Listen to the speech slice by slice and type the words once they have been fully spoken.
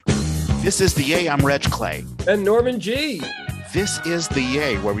This is The Yay. I'm Reg Clay. And Norman G. This is The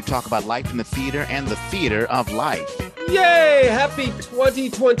Yay, where we talk about life in the theater and the theater of life. Yay! Happy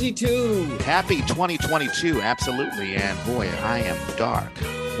 2022. Happy 2022, absolutely. And boy, I am dark.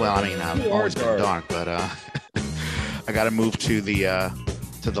 Well, I mean, I've always been dark, but I got to move to the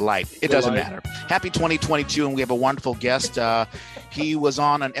light. It doesn't matter. Happy 2022, and we have a wonderful guest. He was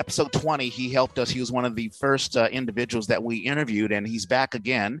on episode 20. He helped us. He was one of the first individuals that we interviewed, and he's back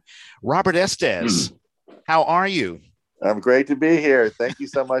again. Robert Estes, how are you? I'm great to be here. Thank you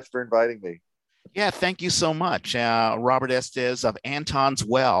so much for inviting me. Yeah, thank you so much. Robert Estes of Anton's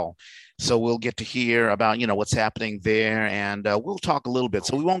Well. So we'll get to hear about, what's happening there, and we'll talk a little bit.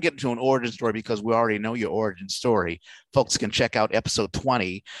 So we won't get into an origin story because we already know your origin story. Folks can check out episode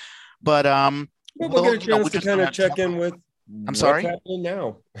 20. But we'll get a chance to kind of check in with what's happening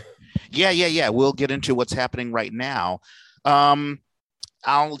now. Yeah. We'll get into what's happening right now.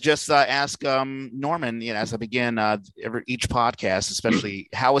 I'll just ask Norman, as I begin each podcast, especially,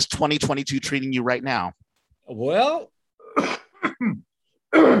 how is 2022 treating you right now? Well,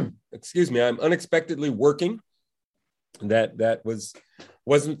 excuse me, I'm unexpectedly working. That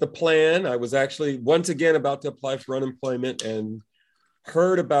wasn't the plan. I was actually once again about to apply for unemployment and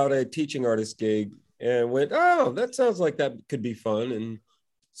heard about a teaching artist gig and went, oh, that sounds like that could be fun. And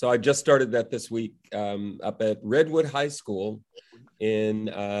so I just started that this week up at Redwood High School in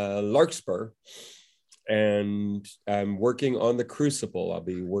Larkspur, and I'm working on The Crucible. I'll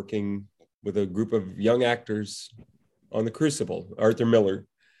be working with a group of young actors on The Crucible, Arthur Miller.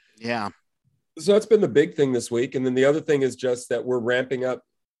 Yeah. So that's been the big thing this week. And then the other thing is just that we're ramping up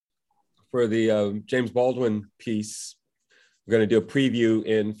for the James Baldwin piece. We're going to do a preview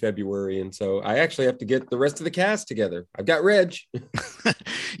in February. And so I actually have to get the rest of the cast together. I've got Reg.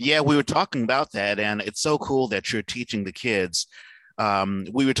 Yeah, we were talking about that. And it's so cool that you're teaching the kids.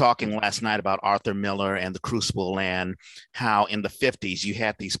 We were talking last night about Arthur Miller and The Crucible and how in the 50s you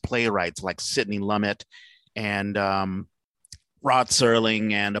had these playwrights like Sidney Lumet and Rod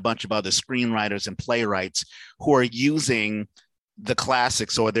Serling and a bunch of other screenwriters and playwrights who are using the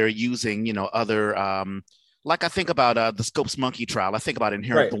classics, or they're using, other, like I think about the Scopes Monkey Trial. I think about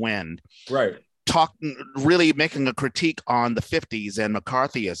Inherit the Wind. Right. Really making a critique on the 50s and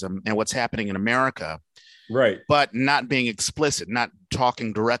McCarthyism and what's happening in America. Right. But not being explicit, not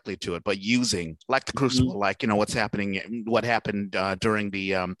talking directly to it, but using, like The Crucible, like, what happened during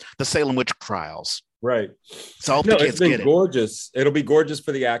the Salem witch trials. Right. So I hope the kids it's been get gorgeous. It'll be gorgeous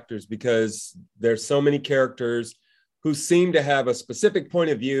for the actors because there's so many characters who seem to have a specific point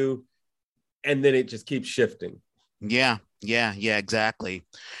of view, and then it just keeps shifting. Yeah, exactly.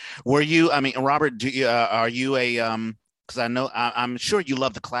 Robert, are you a because I know I'm sure you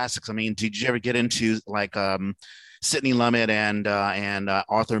love the classics. I mean, did you ever get into like Sidney Lumet and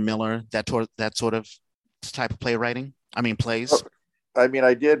Arthur Miller, that sort of type of playwriting? I mean, plays.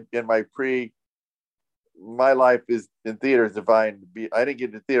 I did in my life is in theater is defined to be. I didn't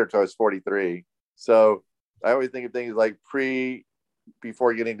get into theater until I was 43, so I always think of things like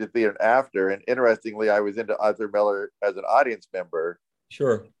before getting to theater and after. And interestingly, I was into Arthur Miller as an audience member.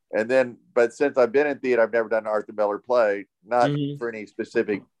 Sure. And then, but since I've been in theater, I've never done an Arthur Miller play, not for any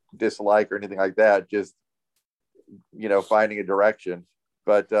specific dislike or anything like that, just, finding a direction.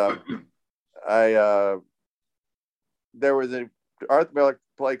 But there was an Arthur Miller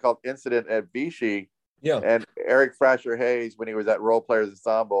play called Incident at Vichy. Yeah. And Eric Frasher Hayes, when he was at Role Players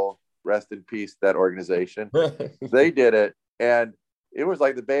Ensemble, rest in peace, that organization, they did it. And it was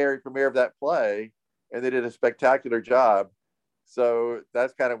like the Bay Area premiere of that play, and they did a spectacular job. So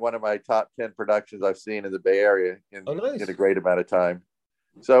that's kind of one of my top 10 productions I've seen in the Bay Area in a great amount of time.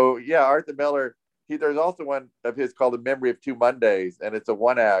 So yeah, Arthur Miller, there's also one of his called The Memory of Two Mondays, and it's a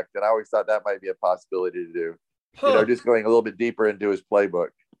one act. And I always thought that might be a possibility to do, just going a little bit deeper into his playbook.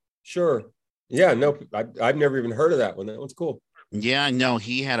 Sure. Yeah, no, I've never even heard of that one. That one's cool. Yeah, no,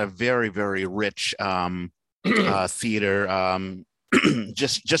 he had a very, very rich theater,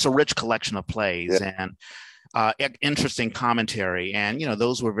 just a rich collection of plays and interesting commentary. And,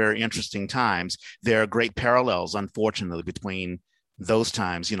 those were very interesting times. There are great parallels, unfortunately, between those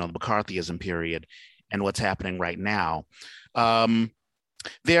times, the McCarthyism period and what's happening right now.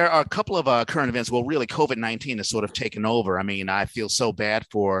 There are a couple of current events. Well, really, COVID-19 has sort of taken over. I mean, I feel so bad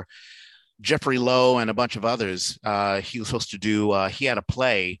for Jeffrey Lowe and a bunch of others. He was supposed to do, he had a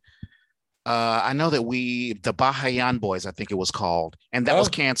play. I know that the Bahayan Boys, I think it was called, and that was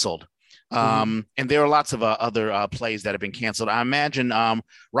canceled. And there are lots of other plays that have been canceled. I imagine,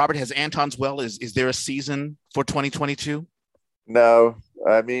 Robert, has Anton's Well, is there a season for 2022? No,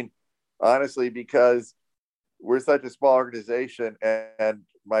 honestly, because we're such a small organization and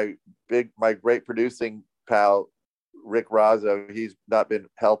my my great producing pal, Rick Razzo, he's not been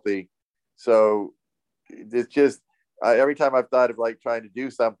healthy. So it's just, every time I've thought of like trying to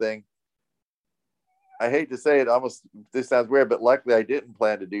do something, I hate to say it, almost, this sounds weird, but luckily I didn't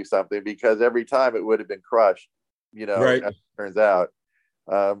plan to do something, because every time it would have been crushed, Right. as it turns out.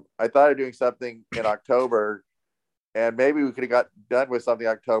 I thought of doing something in October, and maybe we could have got done with something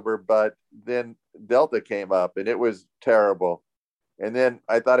in October, but then Delta came up and it was terrible. And then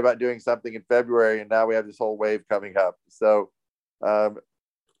I thought about doing something in February, and now we have this whole wave coming up. So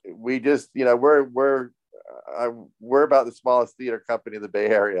we just, we're about the smallest theater company in the Bay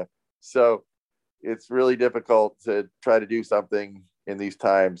Area. So it's really difficult to try to do something in these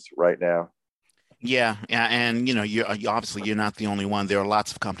times right now. Yeah, and you obviously you're not the only one. There are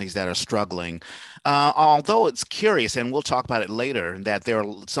lots of companies that are struggling. Although it's curious, and we'll talk about it later, that there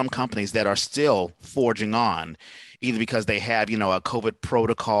are some companies that are still forging on, either because they have a COVID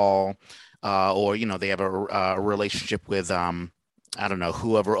protocol, or they have a relationship with I don't know,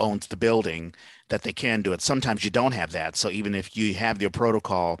 whoever owns the building, that they can do it. Sometimes you don't have that. So even if you have your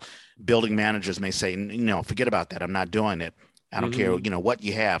protocol, building managers may say, forget about that. I'm not doing it. I don't care, what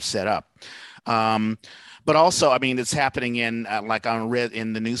you have set up. Um, but also, I mean, it's happening in, like I read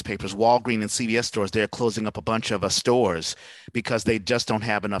in the newspapers, Walgreens and CVS stores, they're closing up a bunch of stores because they just don't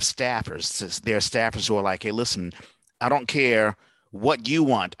have enough staffers. There are staffers who are like, hey, listen, I don't care what you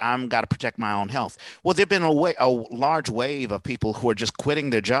want. I'm got to protect my own health. Well, there've been a large wave of people who are just quitting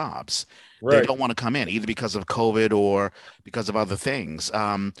their jobs. They Right. don't want to come in either because of COVID or because of other things.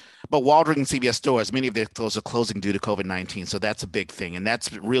 But Walgreens and CVS stores, many of their stores are closing due to COVID-19. So that's a big thing. And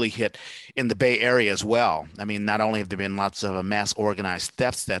that's really hit in the Bay Area as well. I mean, not only have there been lots of mass organized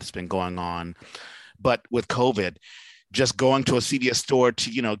thefts that's been going on, but with COVID, just going to a CVS store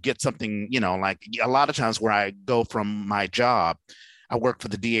to, get something, like a lot of times where I go from my job, I work for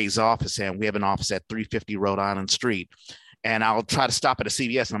the DA's office, and we have an office at 350 Rhode Island Street. And I'll try to stop at a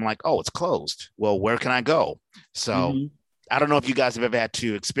CVS and I'm like, oh, it's closed. Well, where can I go? So I don't know if you guys have ever had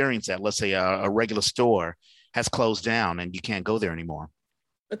to experience that. Let's say a regular store has closed down and you can't go there anymore.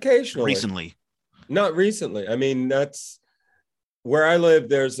 Occasionally. Recently. Not recently. I mean, that's where I live.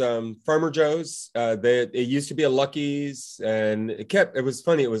 There's Farmer Joe's. It used to be a Lucky's, and it was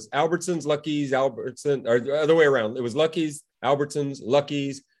funny. It was Albertsons, Lucky's, or the other way around. It was Lucky's, Albertsons,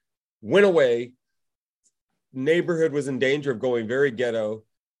 Lucky's, went away. Neighborhood was in danger of going very ghetto.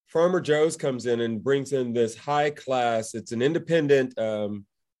 Farmer Joe's comes in and brings in this high class. It's an independent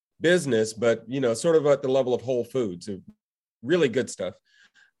business, but sort of at the level of Whole Foods. Really good stuff.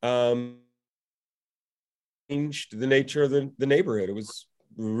 Changed the nature of the neighborhood. It was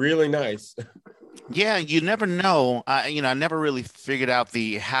really nice. Yeah, you never know. I never really figured out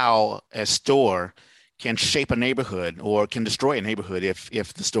how a store can shape a neighborhood or can destroy a neighborhood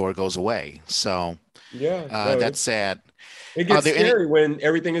if the store goes away. So yeah, that's sad. It gets scary when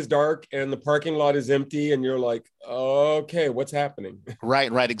everything is dark and the parking lot is empty and you're like, okay, what's happening?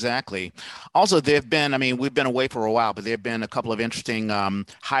 Right, exactly. Also, we've been away for a while, but there have been a couple of interesting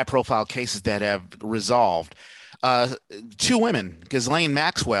high profile cases that have resolved. Two women, Ghislaine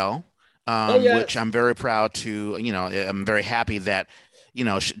Maxwell, Yes. which I'm very proud to, I'm very happy that,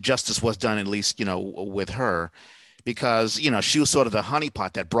 justice was done, at least, with her, because, she was sort of the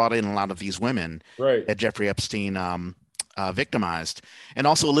honeypot that brought in a lot of these women right. that Jeffrey Epstein victimized. And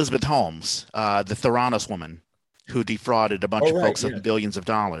also Elizabeth Holmes, the Theranos woman who defrauded a bunch of folks of billions of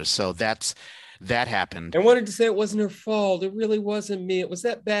dollars. So that happened. I wanted to say it wasn't her fault. It really wasn't me. It was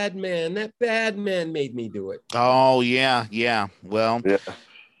that bad man. That bad man made me do it. Oh, yeah. Well,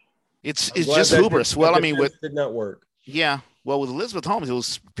 it's just hubris. Well, did not work. Yeah. Well, with Elizabeth Holmes, it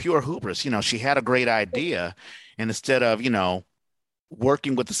was pure hubris. She had a great idea, and instead of,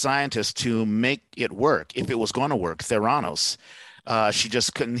 working with the scientists to make it work, if it was going to work, Theranos, she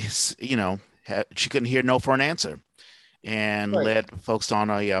just couldn't, she couldn't hear no for an answer, and led folks on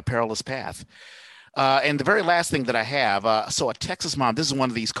a perilous path. And the very last thing that I have, so a Texas mom, this is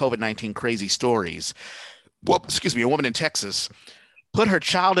one of these COVID-19 crazy stories. Well, excuse me, a woman in Texas put her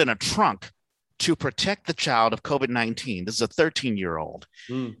child in a trunk to protect the child of COVID-19. This is a 13-year-old.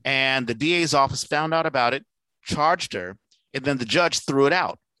 And the DA's office found out about it, charged her, and then the judge threw it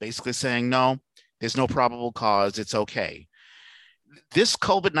out, basically saying, no, there's no probable cause. It's okay. This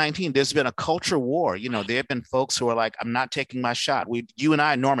COVID-19, there's been a culture war. There have been folks who are like, I'm not taking my shot. You and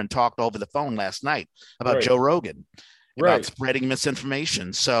I, Norman, talked over the phone last night about Joe Rogan, about spreading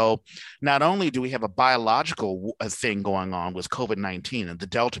misinformation. So not only do we have a biological thing going on with COVID-19 and the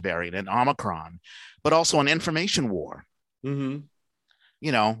Delta variant and Omicron, but also an information war.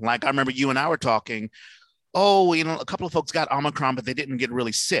 Like I remember you and I were talking, a couple of folks got Omicron, but they didn't get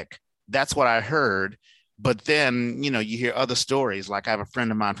really sick. That's what I heard. But then, you hear other stories. Like I have a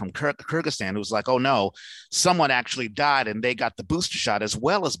friend of mine from Kyrgyzstan who's like, oh no, someone actually died and they got the booster shot as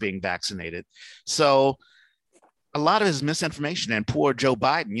well as being vaccinated. So a lot of his misinformation, and poor Joe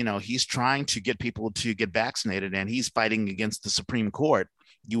Biden, he's trying to get people to get vaccinated and he's fighting against the Supreme Court.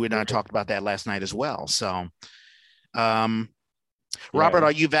 You and I talked about that last night as well. So, Robert,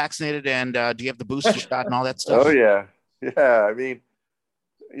 are you vaccinated, and do you have the booster shot and all that stuff? Oh yeah. Yeah. I mean,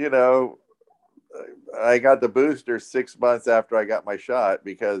 I got the booster 6 months after I got my shot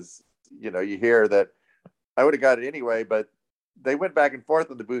because, you hear that I would have got it anyway, but they went back and forth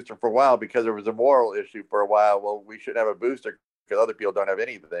on the booster for a while because there was a moral issue for a while. Well, we should have a booster because other people don't have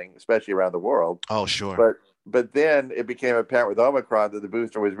anything, especially around the world. Oh, sure. But then it became apparent with Omicron that the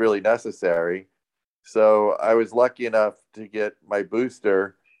booster was really necessary. So I was lucky enough to get my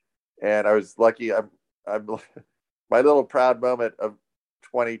booster, and I was lucky. I'm my little proud moment of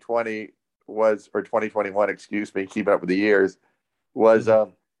 2020 was, or 2021, excuse me, keeping up with the years, was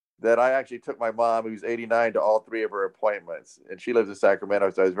that I actually took my mom, who's 89, to all 3 of her appointments. And she lives in Sacramento,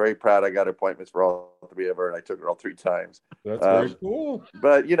 so I was very proud I got appointments for all 3 of her, and I took her all 3 times. That's very cool.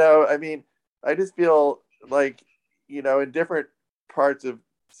 But, I mean, I just feel like, in different parts of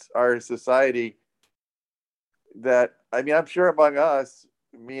our society that, I mean, I'm sure among us,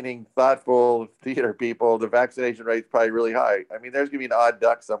 meaning thoughtful theater people, the vaccination rate is probably really high. I mean, there's going to be an odd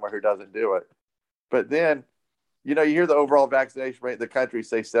duck somewhere who doesn't do it. But then, you hear the overall vaccination rate in the country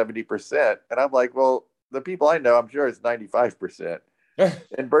say 70%. And I'm like, well, the people I know, I'm sure it's 95%.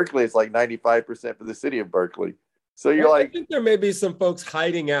 In Berkeley, it's like 95% for the city of Berkeley. So you're like, I think there may be some folks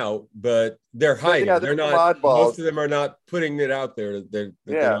hiding out, but they're hiding. Yeah, they're not. Most of them are not putting it out there.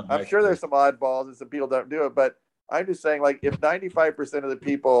 I'm sure there's some oddballs and some people don't do it, but I'm just saying, like, if 95% of the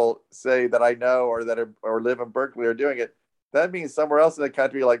people say that I know or that or live in Berkeley are doing it, that means somewhere else in the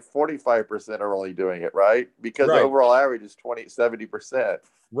country, like 45% are only doing it, right? Because the overall average is 70%.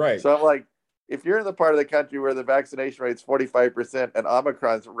 Right. So I'm like, if you're in the part of the country where the vaccination rate is 45% and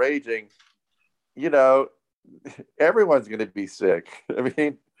Omicron's raging, everyone's going to be sick. I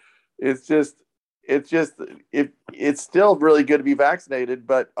mean, it's still really good to be vaccinated,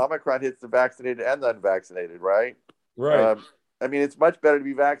 but Omicron hits the vaccinated and the unvaccinated, right? Right. I mean, it's much better to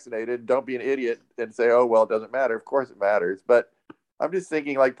be vaccinated. Don't be an idiot and say, oh, well, it doesn't matter. Of course it matters. But I'm just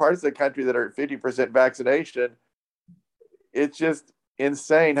thinking, like, parts of the country that are at 50% vaccination, it's just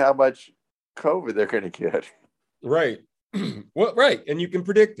insane how much COVID they're going to get. Right. Well, right. And you can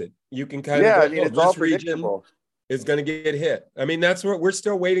predict it. You can kind of, go, I mean, it's all predictable. Is going to get hit. I mean, that's what we're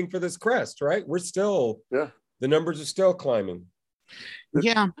still waiting for, this crest, right? We're still, the numbers are still climbing.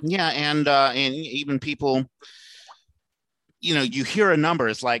 Yeah. And even people, you hear a number,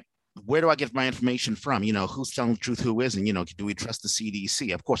 it's like, where do I get my information from? Who's telling the truth, who isn't? Do we trust the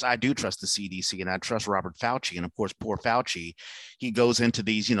CDC? Of course, I do trust the CDC, and I trust Robert Fauci. And of course, poor Fauci, he goes into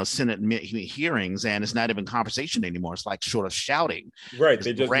these, Senate hearings, and it's not even conversation anymore. It's like sort of shouting. Right.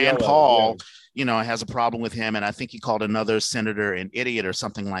 They just Rand Paul, has a problem with him, and I think he called another senator an idiot or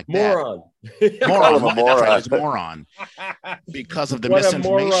something like moron. that. Moron. That's right. It's moron because of the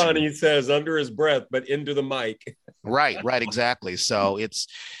misinformation. What a moron, he says under his breath, but into the mic. Right. Exactly. So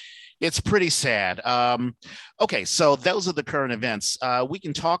it's pretty sad. Okay, so those are the current events. We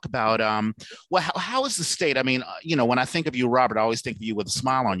can talk about, how is the state? I mean, when I think of you, Robert, I always think of you with a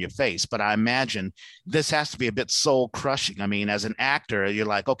smile on your face, but I imagine this has to be a bit soul crushing. I mean, as an actor, you're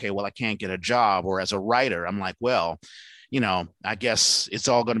like, okay, well, I can't get a job. Or as a writer, I'm like, well, I guess it's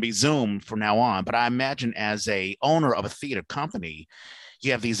all going to be Zoom from now on. But I imagine as a owner of a theater company,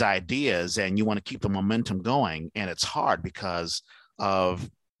 you have these ideas and you want to keep the momentum going. And it's hard because of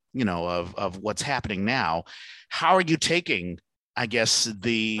what's happening now. How are you taking, I guess,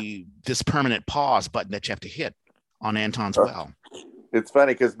 this permanent pause button that you have to hit on Anton's Well? It's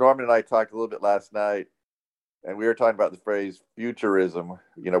funny because Norman and I talked a little bit last night, and we were talking about the phrase futurism.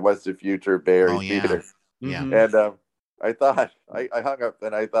 What's the future of Bay Area theater? Yeah. And I thought, I hung up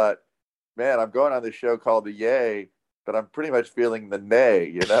and I thought, man, I'm going on this show called The Yay, but I'm pretty much feeling the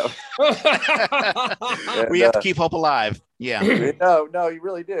nay, And, we have to keep hope alive. Yeah. No, you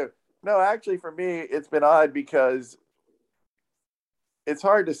really do. No, actually, for me, it's been odd because it's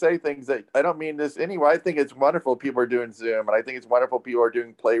hard to say things that I don't mean this anyway. I think it's wonderful people are doing Zoom, and I think it's wonderful people are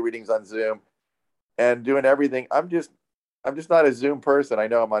doing play readings on Zoom and doing everything. I'm just not a Zoom person. I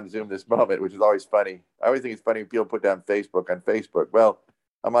know I'm on Zoom this moment, which is always funny. I always think it's funny when people put down Facebook on Facebook. Well,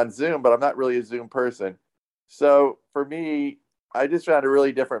 I'm on Zoom, but I'm not really a Zoom person. So for me, I just found a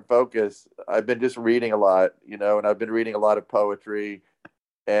really different focus. I've been just reading a lot, and I've been reading a lot of poetry,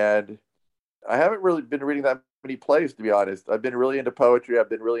 and I haven't really been reading that many plays, to be honest. I've been really into poetry. I've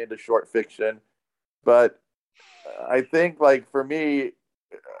been really into short fiction, but I think, like, for me,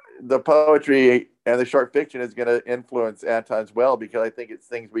 the poetry and the short fiction is going to influence Anton's well, because I think it's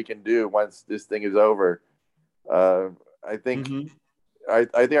things we can do once this thing is over. Uh, I think I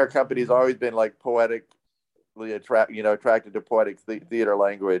think our company's always been like poetically attracted to poetic theater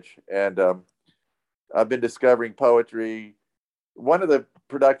language, and I've been discovering poetry. One of the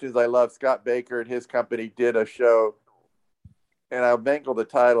productions I love, Scott Baker and his company did a show, and I'll mangle the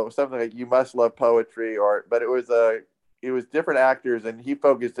title. It was something like "You Must Love Poetry," but it was different actors, and he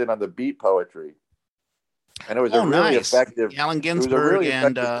focused in on the beat poetry, and it was a really nice. effective. Allen It was a Ginsberg really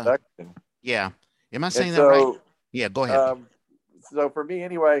and effective production. yeah. Am I And saying that right? so, Yeah, go ahead. so for me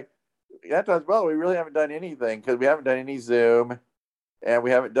anyway, Anton's well, we really haven't done anything because we haven't done any Zoom, and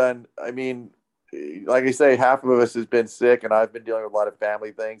we haven't done. I mean, like I say, half of us has been sick, and I've been dealing with a lot of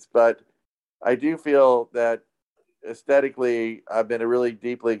family things. But I do feel that aesthetically, I've been really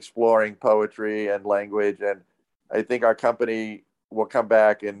deeply exploring poetry and language, and I think our company will come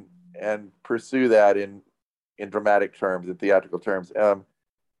back and pursue that in dramatic terms, in theatrical terms.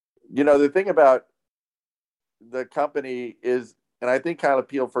 The thing about the company is, and I think kind of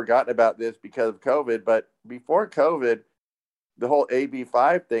people have forgotten about this because of COVID, but before COVID, the whole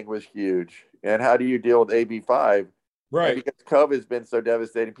AB5 thing was huge. And how do you deal with AB5? Right. And because COVID has been so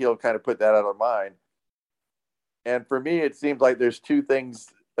devastating, people kind of put that out of mind. And for me, it seems like there's two things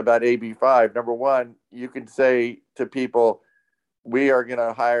about AB5. Number one, you can say to people, we are going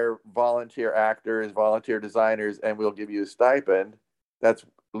to hire volunteer actors, volunteer designers, and we'll give you a stipend. That's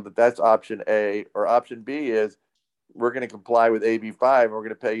option A. Or option B is, we're going to comply with AB5 and we're going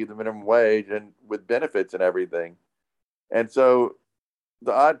to pay you the minimum wage and with benefits and everything. And so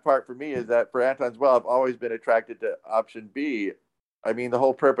the odd part for me is that for Anton's Well, I've always been attracted to option B. I mean, the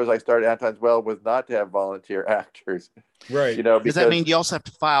whole purpose I started Anton's Well was not to have volunteer actors. Right. Does that mean you also have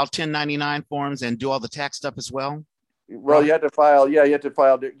to file 1099 forms and do all the tax stuff as well? Well, you have to file. Yeah, you have to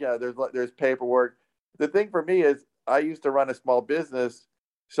file. Yeah, there's paperwork. The thing for me is, I used to run a small business,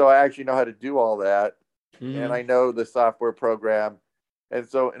 so I actually know how to do all that, and I know the software program, and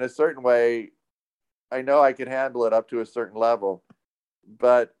so in a certain way, I know I can handle it up to a certain level.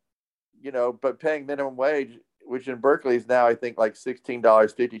 But but paying minimum wage, which in Berkeley is now I think like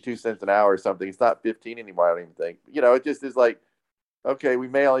 $16.52 an hour or something. It's not 15 anymore. I don't even think. It just is like, okay, we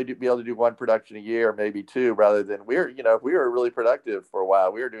may only be able to do one production a year, maybe two, rather than we were really productive for a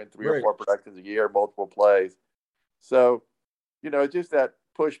while. We were doing three or four productions a year, multiple plays. So, just that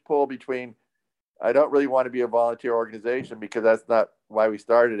push pull between, I don't really want to be a volunteer organization because that's not why we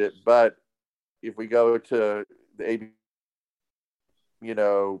started it. But if we go to the AB,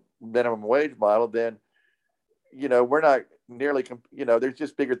 minimum wage model, then, we're not nearly, there's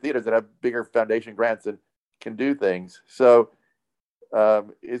just bigger theaters that have bigger foundation grants and can do things. So,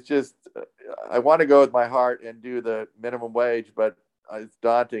 it's just, I want to go with my heart and do the minimum wage, but it's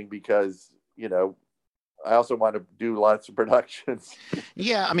daunting because, I also want to do lots of productions.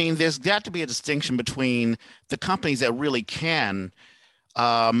 Yeah, I mean, there's got to be a distinction between the companies that really can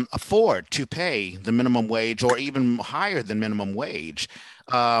afford to pay the minimum wage or even higher than minimum wage.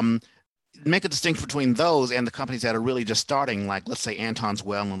 Make a distinction between those and the companies that are really just starting, like let's say Anton's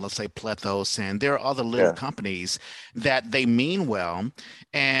Well and let's say Plethos, and there are other little companies that they mean well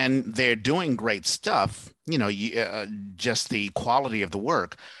and they're doing great stuff, just the quality of the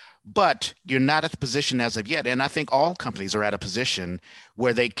work, but you're not at the position as of yet. And I think all companies are at a position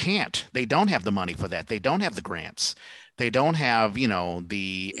where they don't have the money for that. They don't have the grants. They don't have,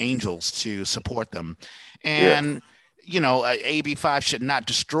 the angels to support them. And AB5 should not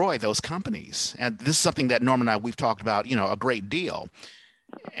destroy those companies. And this is something that Norm and I, we've talked about, a great deal.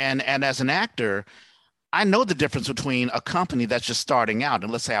 And as an actor, I know the difference between a company that's just starting out,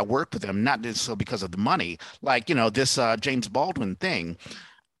 and let's say I work with them, not just so because of the money, like, this James Baldwin thing.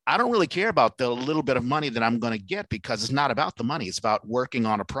 I don't really care about the little bit of money that I'm going to get because it's not about the money. It's about working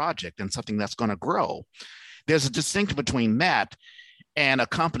on a project and something that's going to grow. There's a distinction between that and a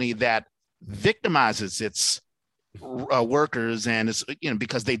company that victimizes its workers, and it's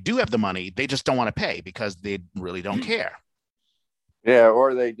because they do have the money, they just don't want to pay because they really don't care. Yeah,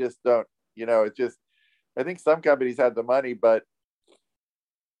 or they just don't. It's just, I think some companies have the money, but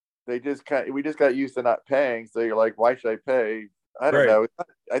we just got used to not paying. So you're like, why should I pay? I don't know.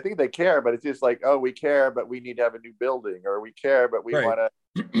 I think they care, but it's just like, oh, we care, but we need to have a new building, or we care, but we want to,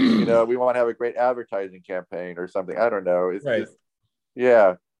 we want to have a great advertising campaign or something. I don't know. It's just,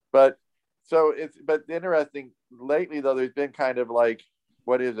 yeah. But interesting lately though, there's been kind of like,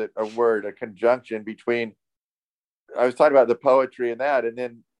 what is it? A conjunction between, I was talking about the poetry and that, and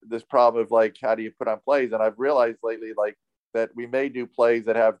then this problem of like, how do you put on plays? And I've realized lately, like, that we may do plays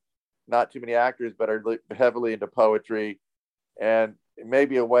that have not too many actors, but are heavily into poetry. And it may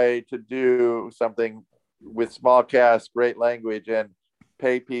be a way to do something with small cast, great language, and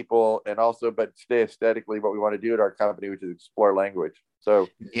pay people, and also, but stay aesthetically what we want to do at our company, which is explore language. So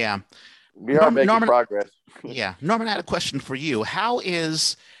yeah, we are making progress. Yeah. Norman, I had a question for you. How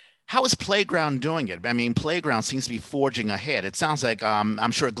is Playground doing it? I mean, Playground seems to be forging ahead. It sounds like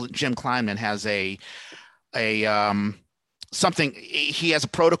I'm sure Jim Kleinman has a something. He has a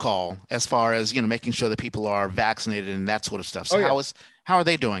protocol as far as making sure that people are vaccinated and that sort of stuff. So how are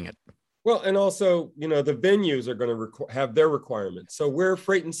they doing it? Well, and also the venues are going to have their requirements. So we're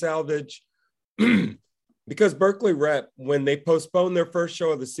Freight and Salvage because Berkeley Rep, when they postponed their first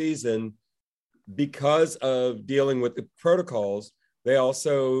show of the season because of dealing with the protocols, they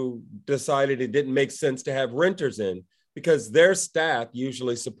also decided it didn't make sense to have renters in because their staff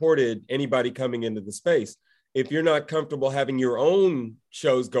usually supported anybody coming into the space. If you're not comfortable having your own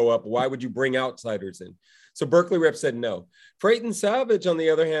shows go up, why would you bring outsiders in? So Berkeley Rep said no. Freight and Salvage, on the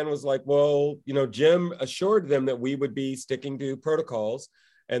other hand, was like, well, Jim assured them that we would be sticking to protocols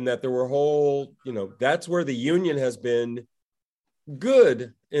and that there were that's where the union has been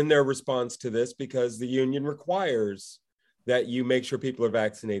good in their response to this, because the union requires that you make sure people are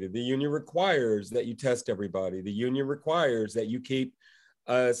vaccinated. The union requires that you test everybody. The union requires that you keep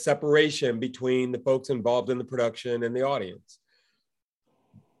a separation between the folks involved in the production and the audience.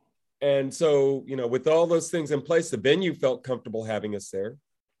 And so, with all those things in place, the venue felt comfortable having us there.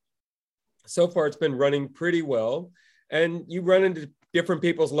 So far, it's been running pretty well. And you run into different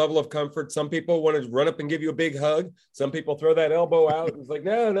people's level of comfort. Some people want to run up and give you a big hug. Some people throw that elbow out. It's like,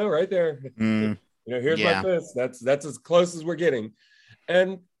 no, right there. Here's my fist. That's as close as we're getting.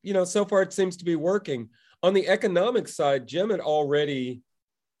 And, so far it seems to be working. On the economic side, Jim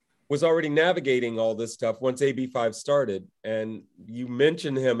was already navigating all this stuff once AB5 started. And you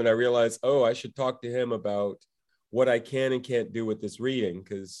mentioned him and I realized, I should talk to him about what I can and can't do with this reading,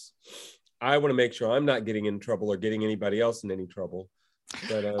 because I want to make sure I'm not getting in trouble or getting anybody else in any trouble.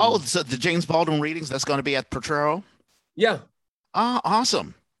 But, so the James Baldwin readings, that's going to be at Potrero? Yeah.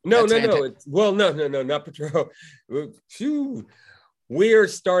 Awesome. No, not Potrero. We are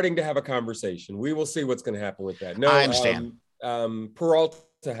starting to have a conversation. We will see what's going to happen with that. No, I understand. Peralta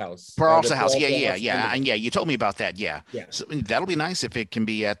House. Peralta House. Yeah. And you told me about that. Yeah. Yeah. So that'll be nice if it can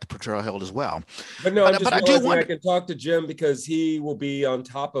be at the Potrero Hill as well. But no, I can talk to Jim because he will be on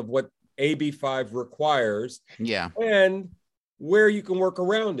top of what AB5 requires. Yeah. And where you can work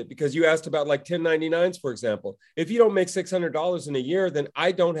around it, because you asked about like 1099s, for example. If you don't make $600 in a year, then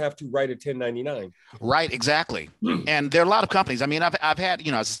I don't have to write a 1099. Right, exactly. And there are a lot of companies. I mean, I've had,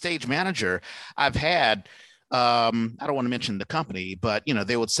 as a stage manager, I've had, I don't want to mention the company, but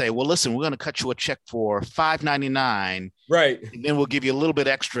they would say, well, listen, we're going to cut you a check for $5.99. Right. And then we'll give you a little bit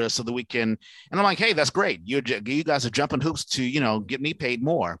extra so that we can, and I'm like, hey, that's great. You guys are jumping hoops to, get me paid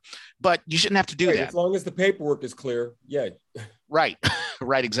more, but you shouldn't have to do that. As long as the paperwork is clear. Yeah. Right.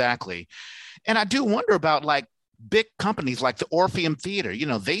 Right. Exactly. And I do wonder about like big companies like the Orpheum Theater,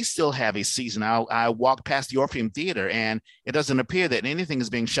 they still have a season. I walked past the Orpheum Theater and it doesn't appear that anything is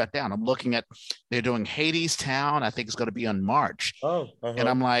being shut down. I'm looking at, they're doing Hades Town. I think it's going to be on March. And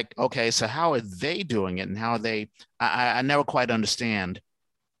I'm like, okay, so how are they doing it? And how are they, I never quite understand,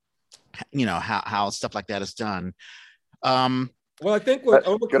 how stuff like that is done. Well, I think what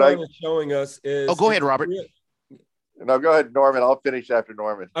Omicron is showing us is. Oh, go ahead, Robert. No, go ahead, Norman. I'll finish after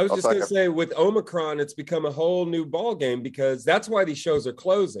Norman. I was just going to say, with Omicron, it's become a whole new ball game, because that's why these shows are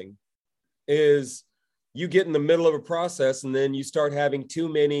closing. Is you get in the middle of a process and then you start having too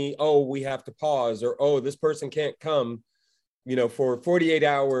many. We have to pause, or this person can't come, for 48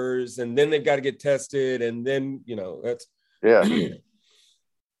 hours, and then they've got to get tested, and then that's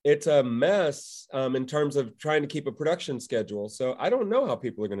it's a mess in terms of trying to keep a production schedule. So I don't know how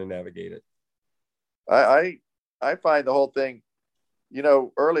people are going to navigate it. I find the whole thing,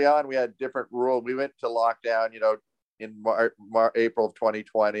 early on we had different rules. We went to lockdown, in April of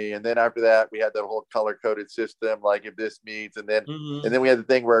 2020. And then after that, we had the whole color coded system, like if this meets, and then we had the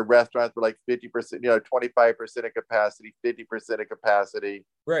thing where restaurants were like 50%, 25% of capacity, 50% of capacity.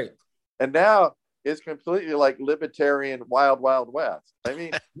 Right. And now it's completely like libertarian, wild west. I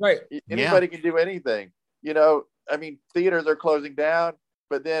mean, right. Anybody can do anything, theaters are closing down.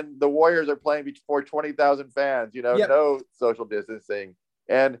 But then the Warriors are playing before 20,000 fans, no social distancing.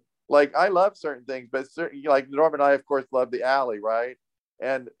 And like, I love certain things, but like Norm and I, of course, love the Alley, right?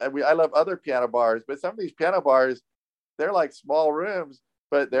 And I love other piano bars, but some of these piano bars, they're like small rooms,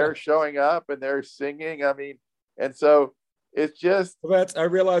 but they're showing up and they're singing. I mean, and so it's just. I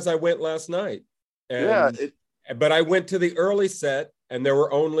realized I went last night. And but I went to the early set, and there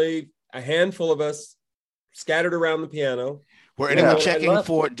were only a handful of us scattered around the piano. Were anyone checking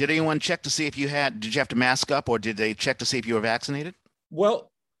for? Did anyone check to see if you had? Did you have to mask up, or did they check to see if you were vaccinated?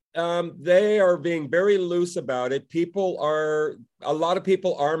 Well, they are being very loose about it. A lot of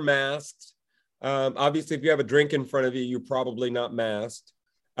people are masked. Obviously, if you have a drink in front of you, you're probably not masked.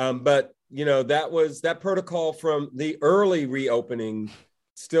 But that protocol from the early reopening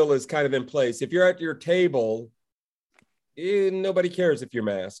still is kind of in place. If you're at your table, nobody cares if you're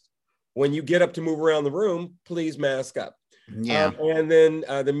masked. When you get up to move around the room, please mask up. Yeah. And then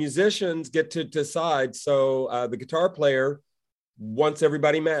the musicians get to decide. So the guitar player wants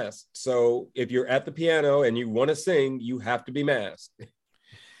everybody masked. So if you're at the piano and you want to sing, you have to be masked.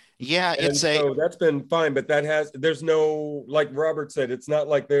 Yeah, so that's been fine, but there's no, like Robert said, it's not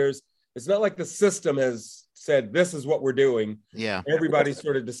like the system has said this is what we're doing. Yeah, everybody's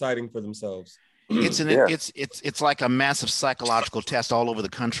sort of deciding for themselves. It's like a massive psychological test all over the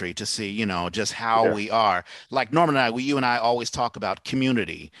country to see, just how we are. Like Norman and you and I always talk about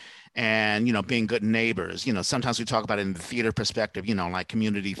community and, being good neighbors. Sometimes we talk about it in the theater perspective, like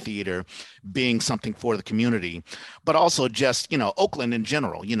community theater being something for the community, but also just, Oakland in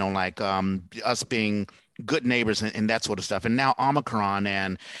general, like us being good neighbors and that sort of stuff. And now Omicron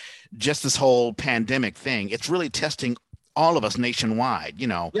and just this whole pandemic thing, it's really testing all of us nationwide,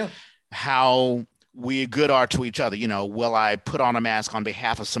 how we good are to each other. Will I put on a mask on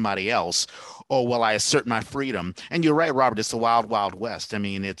behalf of somebody else, or will I assert my freedom? And you're right, Robert, it's the wild, wild west. I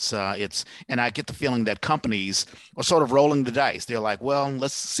mean, it's, and I get the feeling that companies are sort of rolling the dice. They're like, well,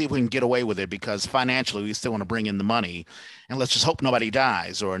 let's see if we can get away with it because financially we still want to bring in the money, and let's just hope nobody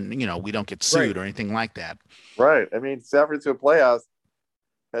dies or, we don't get sued or anything like that. Right. I mean, San Francisco Playhouse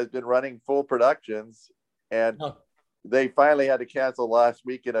has been running full productions, and they finally had to cancel last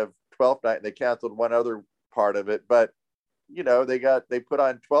weekend of 12th night, and they canceled one other part of it. But they put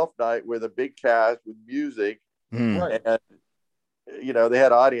on 12th night with a big cast with music, and they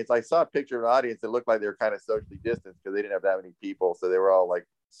had audience. I saw a picture of an audience that looked like they were kind of socially distanced because they didn't have that many people, so they were all like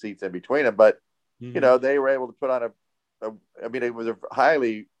seats in between them. But they were able to put on it was a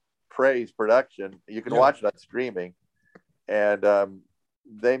highly praised production. You can watch it on streaming, and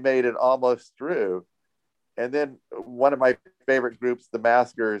they made it almost through. And then one of my favorite groups, the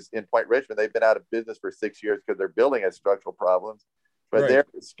Maskers in Point Richmond, they've been out of business for 6 years because their building has structural problems, but they're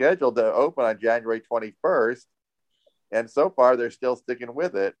scheduled to open on January 21st. And so far they're still sticking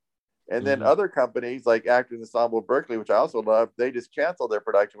with it. And then other companies like Actors Ensemble Berkeley, which I also love, they just canceled their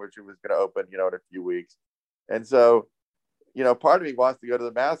production, which was going to open, in a few weeks. And so, part of me wants to go to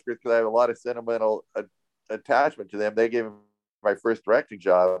the Maskers because I have a lot of sentimental attachment to them. They gave me my first directing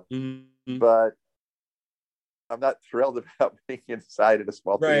job, but I'm not thrilled about being inside in a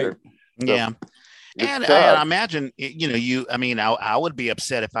small theater. So and I imagine, I would be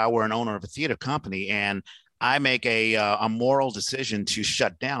upset if I were an owner of a theater company and I make a moral decision to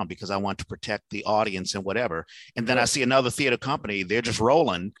shut down because I want to protect the audience and whatever. And then I see another theater company, they're just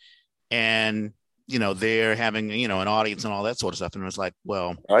rolling and, they're having, an audience and all that sort of stuff. And it's like,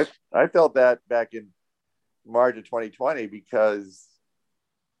 well, I felt that back in March of 2020 because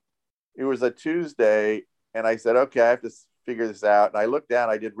it was a Tuesday. And I said, okay, I have to figure this out. And I looked down,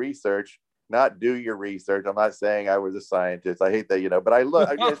 I did research, not do your research. I'm not saying I was a scientist. I hate that, but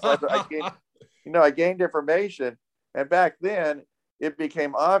I gained information. And back then it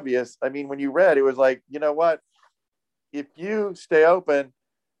became obvious. I mean, when you read, it was like, you know what, if you stay open,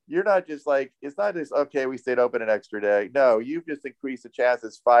 you're not just like, it's not just, okay, we stayed open an extra day. No, you've just increased the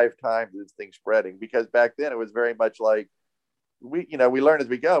chances 5 times of this thing spreading, because back then it was very much like we learn as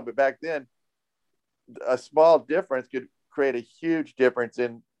we go. But back then, a small difference could create a huge difference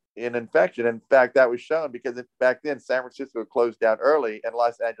in infection. In fact, that was shown because back then San Francisco closed down early and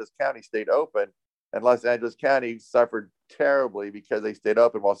Los Angeles County stayed open, and Los Angeles County suffered terribly because they stayed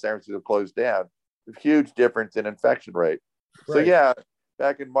open while San Francisco closed down. A huge difference in infection rate. So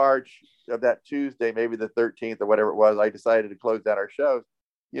back in March of that Tuesday, maybe the 13th or whatever it was, I decided to close down our shows.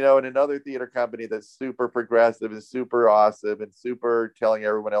 And another theater company that's super progressive and super awesome and super telling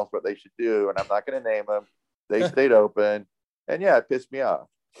everyone else what they should do, and I'm not going to name them, they stayed open, and it pissed me off.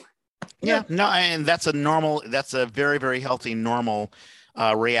 And that's a very, very healthy, normal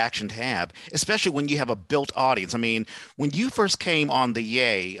reaction to have, especially when you have a built audience. I mean, when you first came on the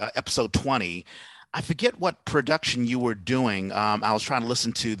Yay, episode 20, I forget what production you were doing. I was trying to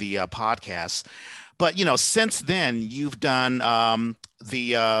listen to the podcast. But, since then you've done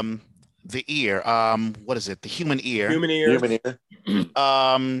the ear, what is it? The human ear. Human ear.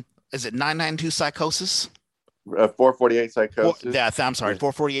 Is it 992 Psychosis? 448 Psychosis. I'm sorry,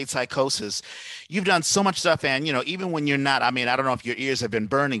 448 Psychosis. You've done so much stuff, and even when you're not, I mean, I don't know if your ears have been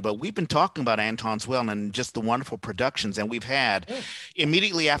burning, but we've been talking about Anton's Well and just the wonderful productions, and we've had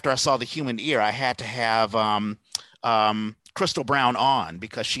immediately after I saw The Human Ear, I had to have Crystal Brown on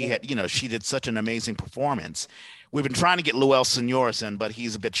because she had, she did such an amazing performance. We've been trying to get Luel Seniores in, but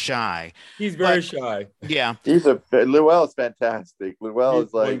he's a bit shy. He's very shy. Yeah. Luel is fantastic. Luel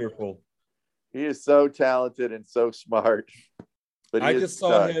is like wonderful. He is so talented and so smart. But I just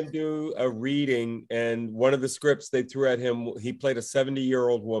saw him do a reading, and one of the scripts they threw at him, he played a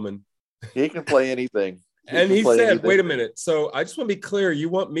 70-year-old woman. He can play anything. He said, wait a minute. So I just want to be clear. You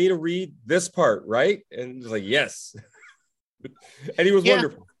want me to read this part, right? And he's like, yes. And he was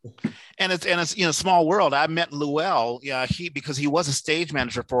wonderful. And it's small world. I met Luel, because he was a stage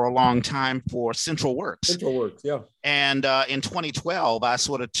manager for a long time for Central Works. Central Works, yeah. And in 2012, I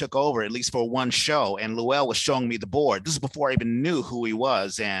sort of took over, at least for one show, and Luel was showing me the board. This is before I even knew who he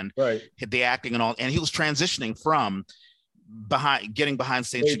was and the acting and all. And he was transitioning from getting behind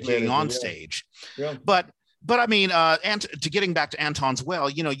stage to getting on stage. Yeah. But I mean, and to getting back to Anton's Well,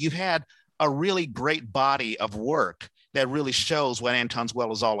 you've had a really great body of work that really shows what Anton's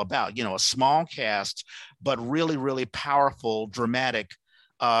Well is all about. A small cast, but really, really powerful, dramatic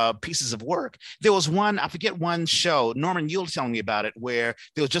pieces of work. There was one, I forget one show, Norman, you were telling me about it, where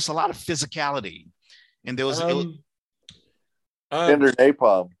there was just a lot of physicality. And there was... Tender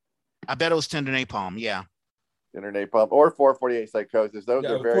Napalm. I bet it was Tender Napalm, yeah. Tender Napalm or 448 Psychosis. Those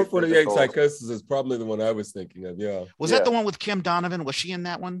are very 448 physical. Psychosis is probably the one I was thinking of, yeah. Was that the one with Kim Donovan? Was she in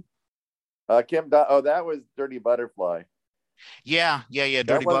that one? That was Dirty Butterfly. Yeah.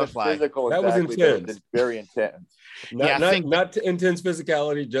 Dirty Butterfly. Physical, that was intense. Very intense. Not intense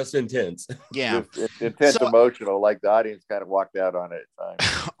physicality, just intense. Yeah, intense emotional. Like the audience kind of walked out on it at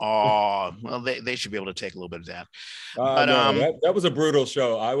times. Oh, well, they should be able to take a little bit of that. But that was a brutal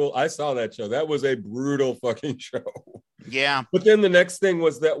show. I saw that show. That was a brutal fucking show. Yeah. But then the next thing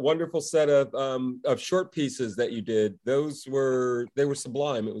was that wonderful set of short pieces that you did. They were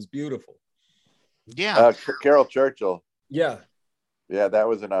sublime. It was beautiful. Yeah. Carol Churchill. Yeah, that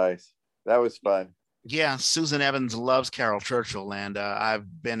was that was fun. Yeah, Susan Evans loves Carol Churchill, and I've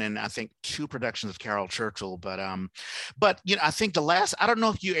been in, I think, 2 productions of Carol Churchill. But I think I don't know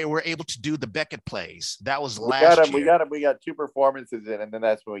if you were able to do the Beckett plays. That was last year. We got 2 performances in, and then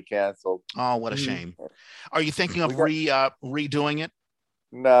that's when we canceled. Oh, what a shame! Are you thinking of redoing it?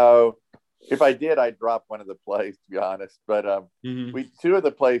 No. If I did, I'd drop one of the plays, to be honest. But 2 of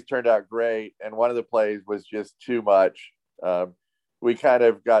the plays turned out great, and one of the plays was just too much. We kind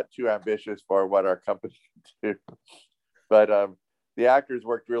of got too ambitious for what our company could do. But the actors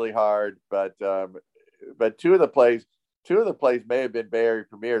worked really hard. But 2 of the plays may have been Bay Area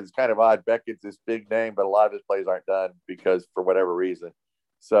premieres. It's kind of odd. Beckett's this big name, but a lot of his plays aren't done because for whatever reason.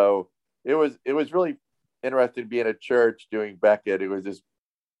 So it was really interesting being a church doing Beckett. It was this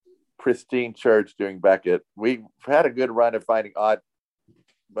pristine church doing Beckett. We've had a good run of finding odd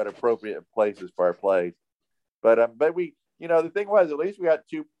but appropriate places for our plays. But we, the thing was, at least we got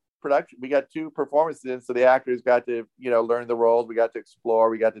 2 performances in, so the actors got to, learn the roles. We got to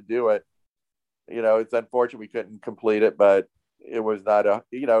explore. We got to do it. It's unfortunate we couldn't complete it, but it was not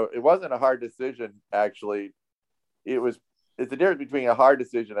it wasn't a hard decision, actually. It's the difference between a hard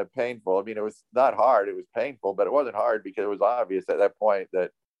decision and painful. I mean, it was not hard. It was painful, but it wasn't hard because it was obvious at that point that,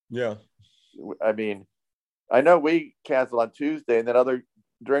 I mean, I know we canceled on Tuesday, and then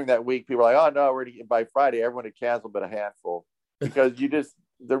during that week, people were like, "Oh no, by Friday, everyone had canceled, but a handful," because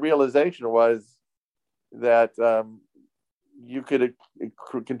the realization was that you could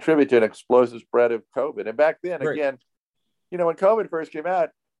contribute to an explosive spread of COVID. And back then, again, when COVID first came out,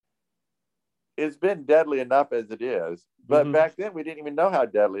 it's been deadly enough as it is. But back then, we didn't even know how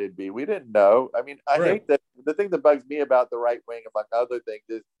deadly it'd be. We didn't know. I mean, I hate that. The thing that bugs me about the right wing, among other things,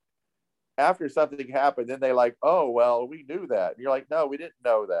 is after something happened, then they like, "Oh, well, we knew that." And you're like, "No, we didn't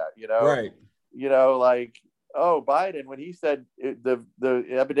know that." Right? Like, oh, Biden, when he said the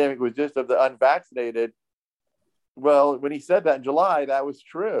epidemic was just of the unvaccinated, well, when he said that in July, that was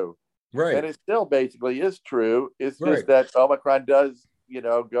true, right? And it still basically is true. It's just that Omicron does,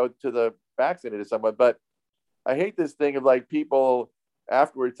 go to the vaccinated somewhat. But I hate this thing of like people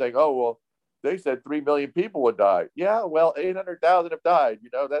afterwards saying, "Oh, well, they said 3 million people would die." Yeah, well, 800,000 have died.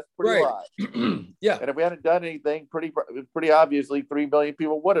 That's pretty lot. Yeah. And if we hadn't done anything, pretty obviously 3 million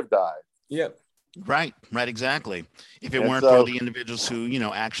people would have died. Yeah. Right, exactly. If it weren't for the individuals who,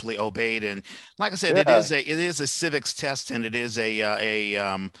 actually obeyed. And like I said, it is a civics test, and it is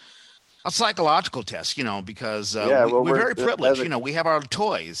a a psychological test, because Yeah, well, we're we're very as privileged. a We have our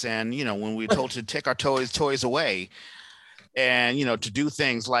toys, and when we're told to take our toys away, and to do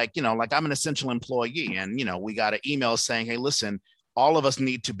things like like I'm an essential employee, and we got an email saying, hey, listen, all of us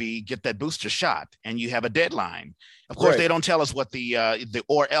need to get that booster shot, and you have a deadline. Of course, Right. they don't tell us what the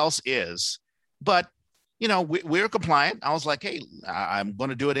or else is, but we're compliant. I was like, hey, I'm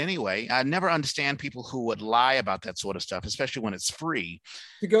going to do it anyway. I never understand people who would lie about that sort of stuff, especially when it's free.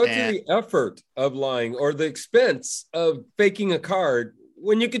 To go through And the effort of lying or the expense of faking a card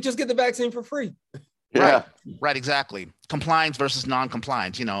when you could just get the vaccine for free. right, yeah, right, exactly. Compliance versus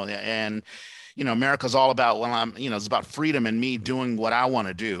non-compliance, and America's all about, well, it's about freedom and me doing what I want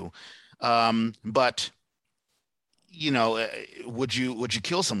to do. But would you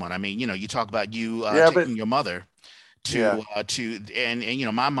kill someone? I mean, you talk about you yeah, but taking your mother yeah, to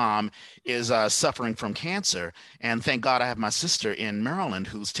and my mom is suffering from cancer, and thank God I have my sister in Maryland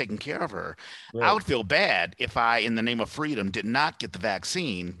who's taking care of her. I Right. would feel bad if I, in the name of freedom, did not get the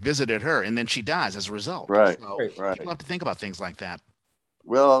vaccine, visited her, and then she dies as a result. right, So Right. people right. have to think about things like that.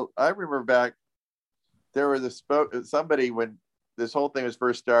 Well, I remember back there was somebody when this whole thing was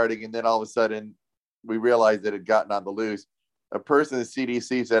first starting, and then all of a sudden we realized it had gotten on the loose. A person at the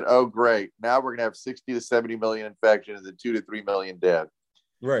CDC said, "Oh, great! Now we're going to have 60 to 70 million infections and 2 to 3 million dead."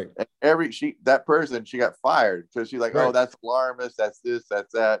 Right. And she got fired because she's like, "Oh, Right. that's alarmist. That's this.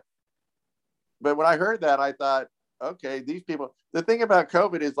 That's that." But when I heard that, I thought, okay, these people. The thing about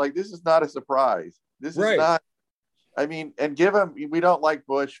COVID is like this is not a surprise. This is Right. not. I mean, and give him. We don't like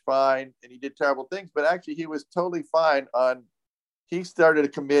Bush, fine, and he did terrible things, but actually he was totally fine on. He started a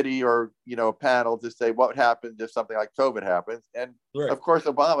committee or a panel to say what happens if something like COVID happens, and Right. of course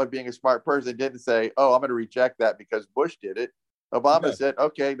Obama, being a smart person, didn't say, "Oh, I'm going to reject that because Bush did it." Obama Yeah. said,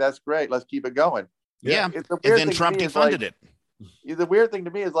 "Okay, that's great. Let's keep it going." Yeah. Yeah, The and weird then thing to Trump me is like defunded it. the weird thing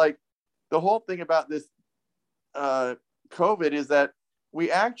to me is like the whole thing about this uh, COVID is that we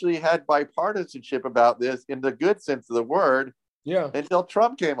actually had bipartisanship about this in the good sense of the word Yeah. until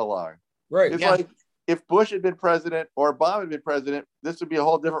Trump came along. Right. It's Yeah, like if Bush had been president or Obama had been president, this would be a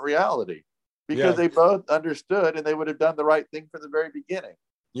whole different reality because Yeah. they both understood and they would have done the right thing from the very beginning.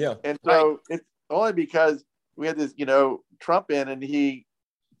 Yeah. And right. so it's only because we had this, Trump in and he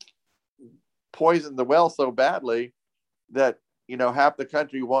poisoned the well so badly that, half the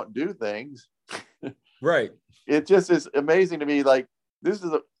country won't do things. Right. It just is amazing to me. Like this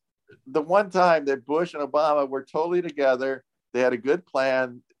is the one time that Bush and Obama were totally together. They had a good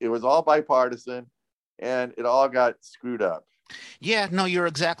plan. It was all bipartisan and it all got screwed up. Yeah, no, you're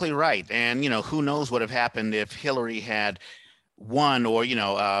exactly right. And who knows what have happened if Hillary had won, or if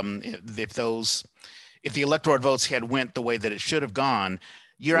the electoral votes had went the way that it should have gone.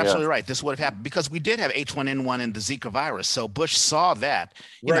 You're Yeah. absolutely right. This would have happened because we did have H1N1 and the Zika virus. So Bush saw that.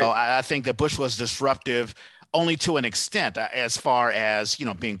 Right. I think that Bush was disruptive only to an extent, as far as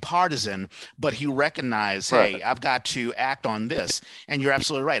being partisan, but he recognized, Right. hey, I've got to act on this. And you're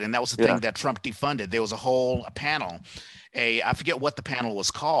absolutely right. And that was the Yeah. thing that Trump defunded. There was a panel, I forget what the panel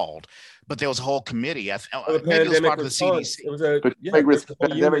was called, but there was a whole committee. Well, the Maybe it was pandemic part of the response. CDC. It was a Pandemic, there's a whole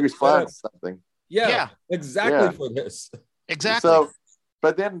pandemic unit set up. response something. Yeah. Yeah, Exactly Yeah. for this. exactly. So,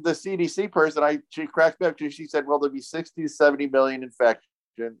 but then the CDC person, she cracked me up because she said, well, there'll be 60 to 70 million infections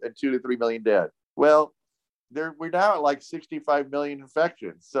and 2 to 3 million dead. Well, we're now at like 65 million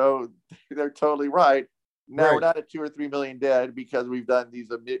infections. So they're totally right. Now Right. we're not at 2 or 3 million dead because we've done these,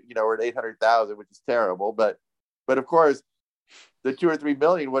 we're at 800,000, which is terrible. But of course, the 2 or 3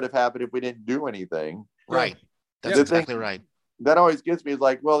 million would have happened if we didn't do anything. Right. That's Yeah. exactly right. That always gets me is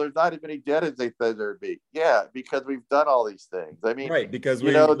like, well, there's not as many dead as they said there'd be. Yeah, because we've done all these things. I mean, Right. Because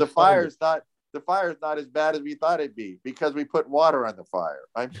the fire's not as bad as we thought it'd be because we put water on the fire.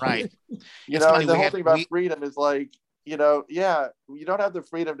 Right. It's funny. And the whole thing about freedom is like, yeah, you don't have the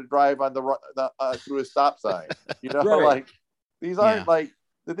freedom to drive on through a stop sign. Right. Like these aren't Yeah. like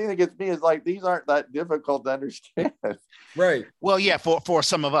the thing that gets me is like these aren't that difficult to understand. Right. Well, yeah, for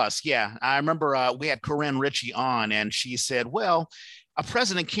some of us, yeah. I remember we had Corinne Ritchie on, and she said, "Well, a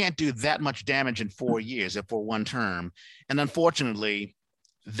president can't do that much damage in 4 years if for one term." And unfortunately,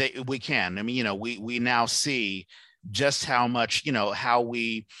 we can. I mean, we now see just how much, how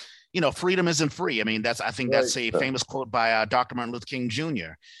we, freedom isn't free. I mean, I think that's a famous quote by Dr. Martin Luther King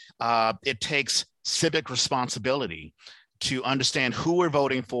Jr. It takes civic responsibility to understand who we're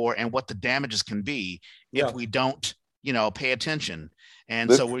voting for and what the damages can be if we don't, pay attention.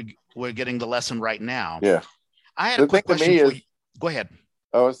 And so we're getting the lesson right now. Yeah. I had a quick question for you. Go ahead.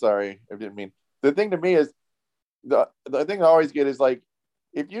 Oh, sorry. I didn't mean. The thing to me is the thing I always get is like,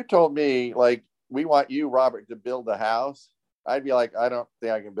 if you told me like, we want you, Robert, to build a house, I'd be like, I don't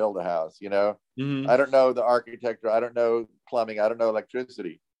think I can build a house. Mm-hmm. I don't know the architecture. I don't know plumbing. I don't know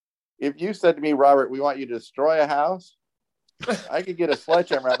electricity. If you said to me, Robert, we want you to destroy a house, I could get a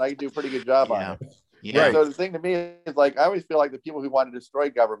sledgehammer out and I could do a pretty good job on it. Yeah. Right. So the thing to me is, like, I always feel like the people who want to destroy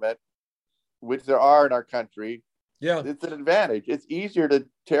government, which there are in our country, it's an advantage. It's easier to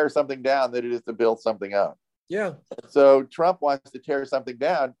tear something down than it is to build something up. Yeah. So Trump wants to tear something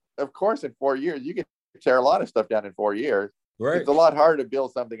down. Of course, in 4 years, you can tear a lot of stuff down in 4 years. Right. It's a lot harder to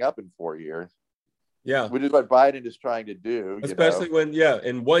build something up in 4 years. Yeah. Which is what Biden is trying to do. Especially when,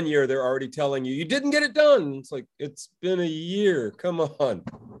 in 1 year, they're already telling you didn't get it done. It's like, it's been a year. Come on.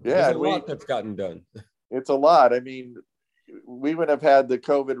 Yeah. There's a lot that's gotten done. It's a lot. I mean, we would have had the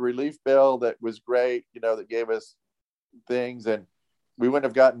COVID relief bill that was great, that gave us things, and we wouldn't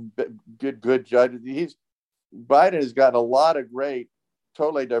have gotten good judges. Biden has gotten a lot of great,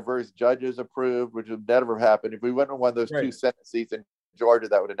 totally diverse judges approved, which would never have happened. If we wouldn't have won those 2 Senate seats in Georgia,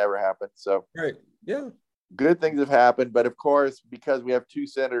 that would have never happened. So good things have happened, but of course, because we have 2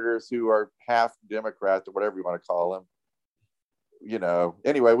 senators who are half Democrats or whatever you want to call them,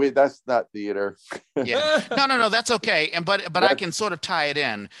 anyway, that's not theater. Yeah, no, that's okay. And but I can sort of tie it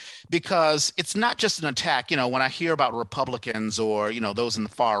in, because it's not just an attack. When I hear about Republicans or those in the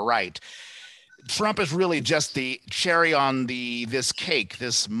far right, Trump is really just the cherry on this cake,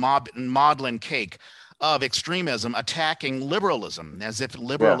 this maudlin cake of extremism, attacking liberalism as if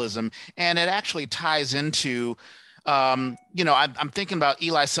liberalism, and it actually ties into, I'm thinking about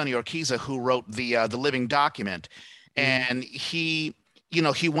Eli Sonny Urquiza, who wrote the Living Document, and he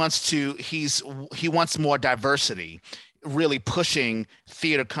wants more diversity, really pushing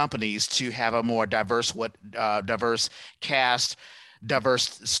theater companies to have a more diverse cast,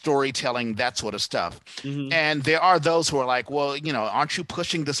 diverse storytelling, that sort of stuff. And there are those who are like, well, aren't you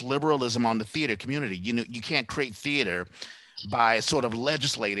pushing this liberalism on the theater community? You can't create theater by sort of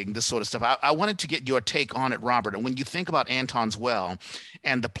legislating this sort of stuff. I wanted to get your take on it, Robert. And when you think about Anton's Well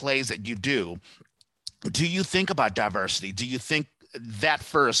and the plays that you do you think about diversity? Do you think that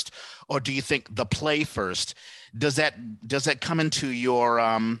first, or do you think the play first? Does that come into your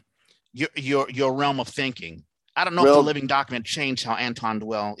realm of thinking? I don't know if the Living Document changed how Anton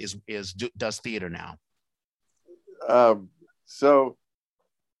Dwell does theater now. So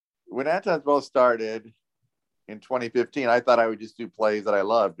when Anton Dwell started in 2015, I thought I would just do plays that I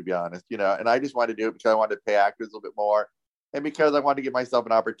loved, to be honest, and I just wanted to do it because I wanted to pay actors a little bit more, and because I wanted to give myself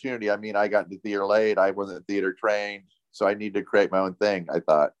an opportunity. I mean, I got into theater late. I wasn't theater trained, so I needed to create my own thing, I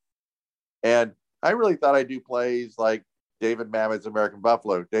thought. And I really thought I'd do plays like David Mamet's American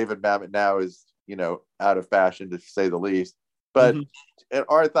Buffalo. David Mamet now is, out of fashion, to say the least. But,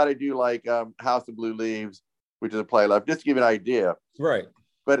 or I thought I'd do like House of Blue Leaves, which is a play I love, just to give you an idea. Right.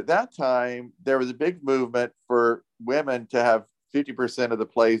 But at that time, there was a big movement for women to have 50% of the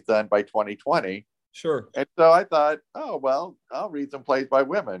plays done by 2020. Sure. And so I thought, oh, well, I'll read some plays by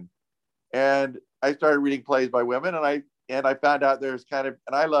women. And I started reading plays by women, and I found out there's kind of,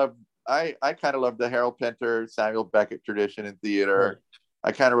 and I kind of love the Harold Pinter, Samuel Beckett tradition in theater. Right.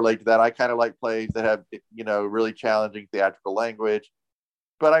 I kind of relate to that. I kind of like plays that have, really challenging theatrical language.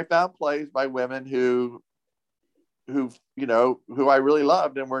 But I found plays by women who I really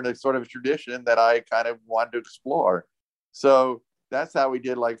loved, and were in a sort of tradition that I kind of wanted to explore. So that's how we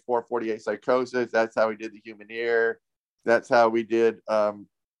did like 448 Psychosis. That's how we did The Human Ear. That's how we did What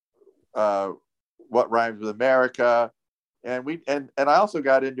Rhymes with America. And I also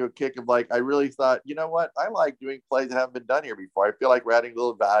got into a kick of like, I really thought, you know what? I like doing plays that haven't been done here before. I feel like we're adding a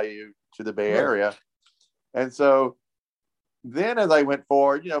little value to the Bay Area. And so then as I went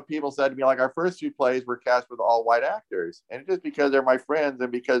forward, people said to me, like, our first 2 plays were cast with all white actors. And just because they're my friends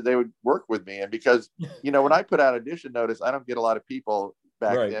and because they would work with me, and because, when I put out audition notice, I don't get a lot of people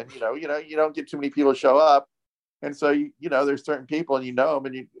back then, you don't get too many people show up. And so, there's certain people and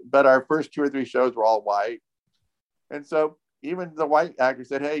them, but our first 2 or 3 shows were all white. And so even the white actor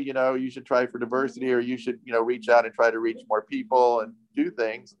said, hey, you should try for diversity, or you should, reach out and try to reach more people and do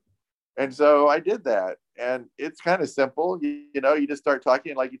things. And so I did that. And it's kind of simple. You just start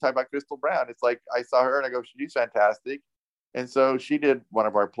talking, like you talk about Crystal Brown. It's like, I saw her and I go, she's fantastic. And so she did one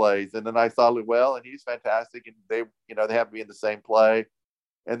of our plays. And then I saw Llewell, and he's fantastic. And they, they have to be in the same play.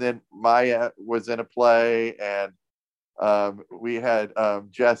 And then Maya was in a play, and we had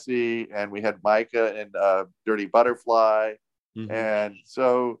Jesse, and we had Micah in Dirty Butterfly. And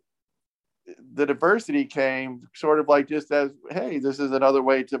so the diversity came sort of like just as, hey, this is another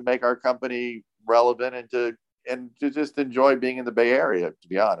way to make our company relevant, and to just enjoy being in the Bay Area, to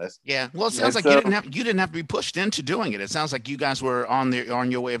be honest. Yeah. Well, it sounds like you didn't have to be pushed into doing it. It sounds like you guys were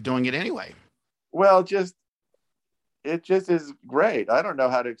on your way of doing it anyway. Well, just it just is great. I don't know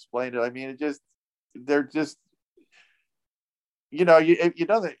how to explain it. I mean, they're just,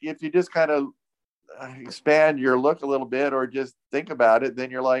 if you just kind of expand your look a little bit or just think about it,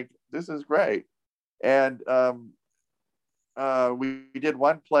 then you're like, this is great. And we did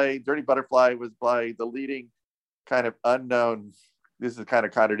one play. Dirty Butterfly was by the leading kind of unknown. This is kind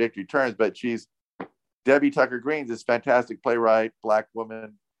of contradictory terms, but she's Debbie Tucker Green's this fantastic playwright, Black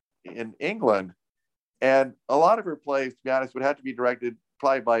woman in England. And a lot of her plays, to be honest, would have to be directed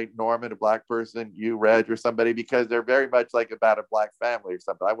probably by Norman, a Black person, you, Reg, or somebody, because they're very much like about a Black family or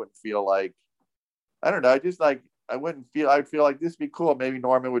something. I wouldn't feel like, I don't know, I'd feel like this would be cool. Maybe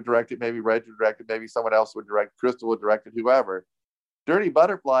Norman would direct it, maybe Reg would direct it, maybe someone else would direct, Crystal would direct it, whoever. Dirty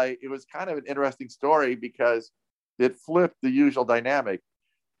Butterfly, it was kind of an interesting story because it flipped the usual dynamic.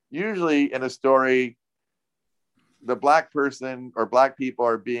 Usually in a story, the Black person or Black people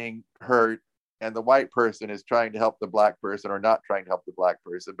are being hurt and the white person is trying to help the Black person or not trying to help the Black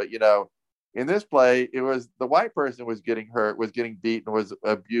person. But, in this play, it was the white person was getting hurt, was getting beaten, was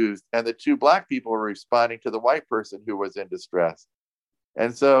abused. And the two Black people were responding to the white person who was in distress.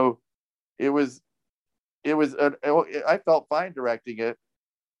 And so I felt fine directing it.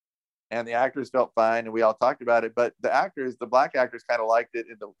 And the actors felt fine, and we all talked about it. But the Black actors kind of liked it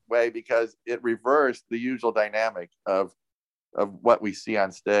in the way because it reversed the usual dynamic of what we see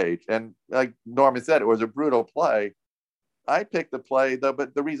on stage. And like Norman said, it was a brutal play. I picked the play though,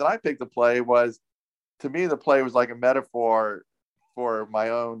 but the reason I picked the play was, to me, the play was like a metaphor for my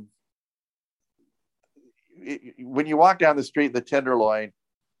own. When you walk down the street in the Tenderloin,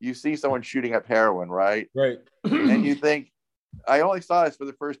 you see someone shooting up heroin, right? Right. And you think, I only saw this for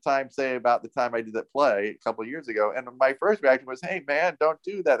the first time, say about the time I did that play a couple of years ago. And my first reaction was, hey man, don't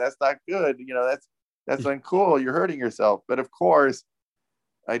do that. That's not good. That's uncool. You're hurting yourself. But of course,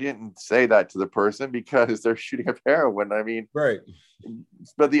 I didn't say that to the person because they're shooting up heroin. I mean, right.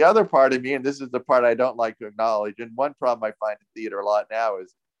 But the other part of me, and this is the part I don't like to acknowledge, and one problem I find in theater a lot now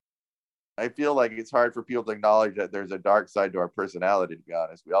is I feel like it's hard for people to acknowledge that there's a dark side to our personality, to be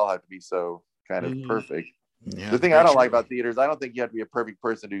honest. We all have to be so kind of perfect. Yeah, the thing I don't like about theater is I don't think you have to be a perfect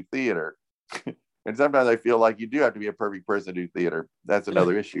person to do theater. And sometimes I feel like you do have to be a perfect person to do theater. That's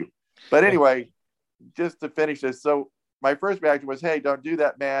another issue. But anyway, just to finish this. So my first reaction was, hey, don't do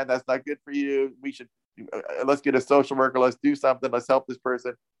that, man. That's not good for you. We should, let's get a social worker. Let's do something. Let's help this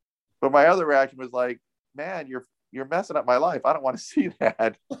person. But my other reaction was like, man, you're messing up my life. I don't want to see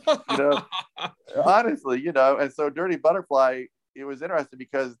that, honestly, And so Dirty Butterfly, it was interesting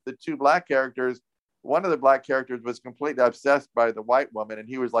because the two Black characters, one of the Black characters was completely obsessed by the white woman. And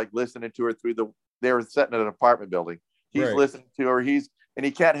he was like listening to her they were set in an apartment building. He's listening to her. And he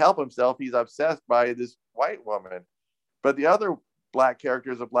can't help himself. He's obsessed by this white woman. But the other Black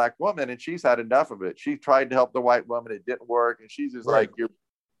character is a Black woman, and she's had enough of it. She tried to help the white woman. It didn't work. And she's just like,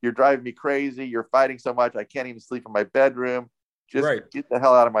 you're driving me crazy. You're fighting so much. I can't even sleep in my bedroom. Just get the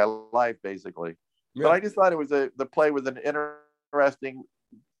hell out of my life, basically. Yeah. But I just thought the play was an interesting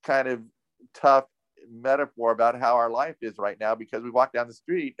kind of tough metaphor about how our life is right now, because we walk down the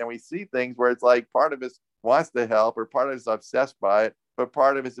street and we see things where it's like part of us wants to help or part of us is obsessed by it, but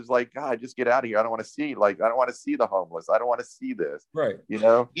part of us is like, God, just get out of here. I don't want to see I don't want to see the homeless. I don't want to see this. Right.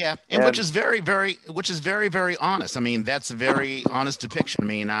 Yeah. And which is very, very honest. I mean, that's a very honest depiction. I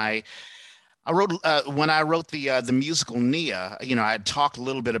mean, I wrote when I wrote the musical Nia, I talked a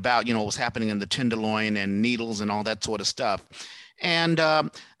little bit about, what was happening in the Tenderloin and needles and all that sort of stuff. And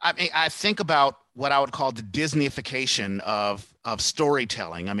I think about what I would call the Disneyification of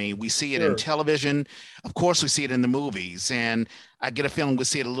storytelling. I mean, we see it in television. Of course, we see it in the movies. And I get a feeling we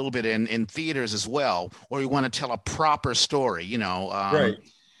see it a little bit in theaters as well, where we want to tell a proper story, Right.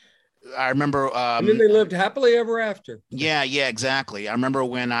 I remember. And then they lived happily ever after. Yeah, exactly. I remember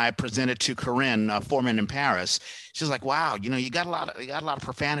when I presented to Corinne, Foreman in Paris. She was like, "Wow, you got a lot of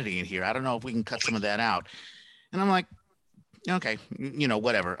profanity in here. I don't know if we can cut some of that out." And I'm like, okay,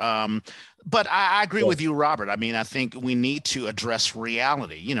 whatever. But I agree with you, Robert. I mean, I think we need to address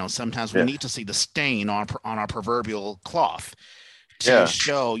reality. Sometimes we need to see the stain on our proverbial cloth to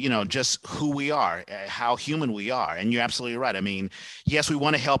show, just who we are, how human we are. And you're absolutely right. I mean, yes, we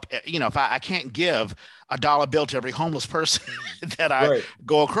want to help. If I can't give a dollar bill to every homeless person that I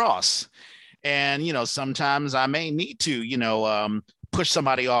go across, and sometimes I may need to, push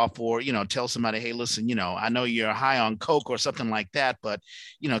somebody off or, tell somebody, hey, listen, I know you're high on Coke or something like that, but,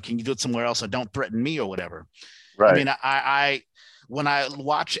 can you do it somewhere else or don't threaten me or whatever. Right. I mean, I when I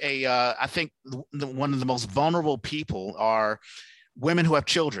watch I think one of the most vulnerable people are women who have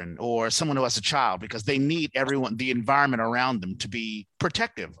children or someone who has a child, because they need everyone, the environment around them, to be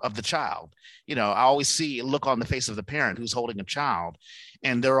protective of the child. You know, I always see a look on the face of the parent who's holding a child,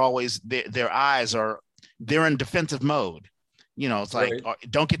 and they're always, their eyes are, they're in defensive mode. You know, it's like,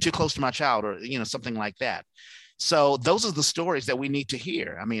 don't get too close to my child, or, you know, something like that. So those are the stories that we need to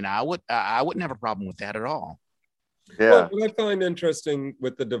hear. I mean, I wouldn't have a problem with that at all. Yeah. Well, what I find interesting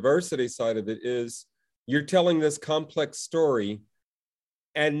with the diversity side of it is you're telling this complex story,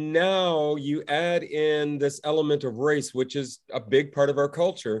 and now you add in this element of race, which is a big part of our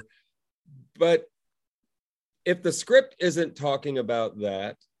culture. But if the script isn't talking about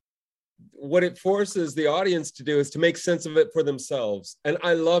that, what it forces the audience to do is to make sense of it for themselves. And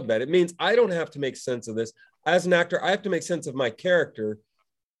I love that. It means I don't have to make sense of this. As an actor, I have to make sense of my character.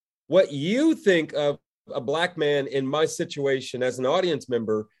 What you think of a Black man in my situation as an audience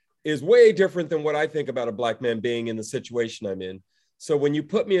member is way different than what I think about a Black man being in the situation I'm in. So when you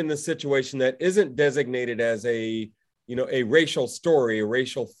put me in this situation that isn't designated as a, you know, a racial story, a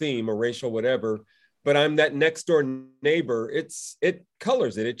racial theme, a racial whatever, but I'm that next door neighbor, it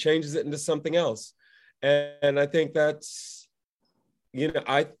colors it, it changes it into something else. And I think that's, you know,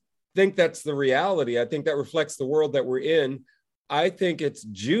 I think that's the reality. I think that reflects the world that we're in. I think it's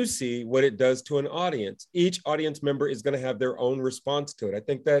juicy what it does to an audience. Each audience member is going to have their own response to it. I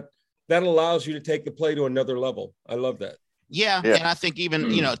think that allows you to take the play to another level. I love that. Yeah. And I think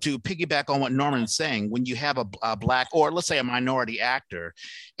even, you know, to piggyback on what Norman's saying, when you have a Black, or let's say a minority actor,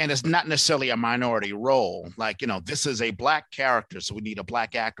 and it's not necessarily a minority role, like, you know, this is a Black character, so we need a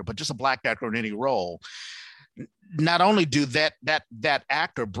Black actor, but just a Black actor in any role. Not only do that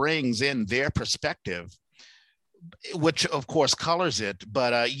actor brings in their perspective, which of course colors it,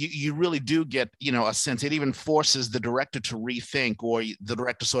 but you really do get, you know, a sense. It even forces the director to rethink, or the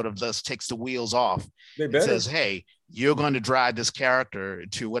director sort of thus takes the wheels off and says, hey, you're going to drive this character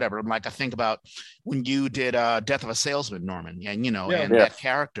to whatever. Like, I think about when you did Death of a Salesman, Norman, and, you know, that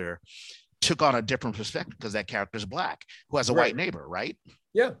character took on a different perspective because that character is Black who has a white neighbor, right?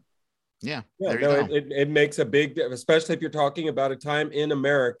 Yeah. It makes a big, especially if you're talking about a time in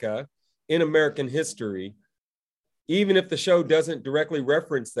America, in American history. Even if the show doesn't directly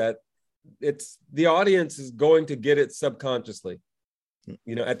reference that, it's, the audience is going to get it subconsciously.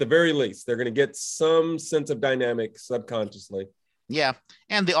 You know, at the very least, they're going to get some sense of dynamic subconsciously. Yeah.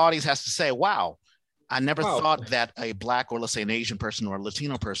 And the audience has to say, wow, I never thought that a Black, or let's say an Asian person or a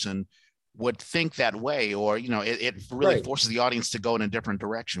Latino person would think that way. Or, you know, it really forces the audience to go in a different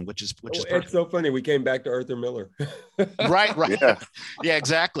direction, which is perfect. It's so funny. We came back to Arthur Miller. Right. Yeah,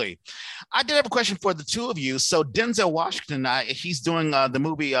 exactly. I did have a question for the two of you. So Denzel Washington, he's doing the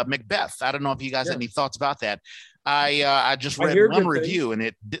movie Macbeth. I don't know if you guys have any thoughts about that. I just read one review and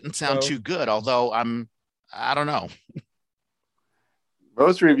it didn't sound too good, although I don't know.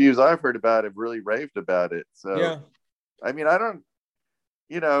 Most reviews I've heard about have really raved about it. So, I mean, I don't,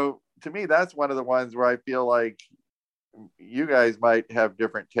 you know, to me, that's one of the ones where I feel like you guys might have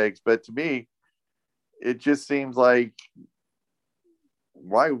different takes, but to me, it just seems like,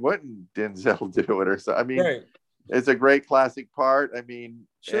 why wouldn't Denzel do it? Or so, I mean, it's a great classic part. I mean,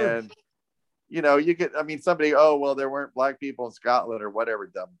 and you know, you get, I mean, somebody, oh, well, there weren't Black people in Scotland, or whatever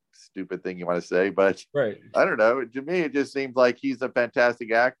dumb, stupid thing you want to say. But I don't know. To me, it just seems like he's a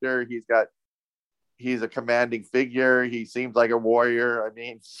fantastic actor. He's a commanding figure. He seems like a warrior. I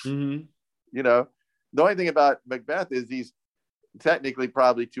mean, you know, the only thing about Macbeth is he's technically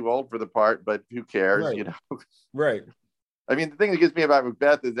probably too old for the part, but who cares, you know? I mean, the thing that gets me about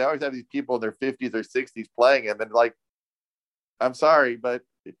Macbeth is they always have these people in their 50s or 60s playing him. And like, I'm sorry, but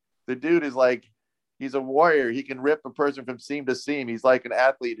the dude is like, he's a warrior. He can rip a person from seam to seam. He's like an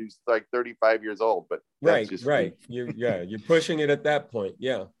athlete who's like 35 years old. But that's just you're pushing it at that point.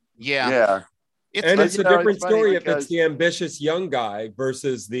 Yeah. It's a different story if it's the ambitious young guy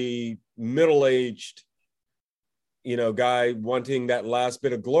versus the middle-aged, you know, guy wanting that last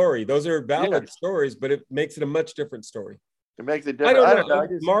bit of glory. Those are valid stories, but it makes it a much different story. It makes it different. I don't know.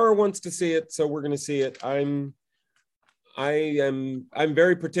 Mara wants to see it, so we're going to see it. I'm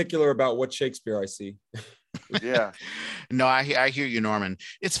very particular about what Shakespeare I see. No, I hear you, Norman.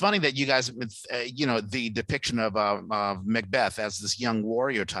 It's funny that you guys, you know, the depiction of Macbeth as this young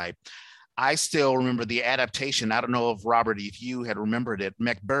warrior type. I still remember the adaptation. I don't know if Robert, if you had remembered it,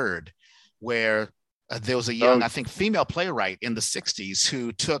 Macbird, where there was a young, I think, female playwright in the 60s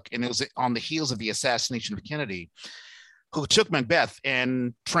who took, and it was on the heels of the assassination of Kennedy, who took Macbeth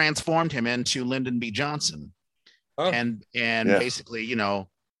and transformed him into Lyndon B. Johnson. And basically, you know,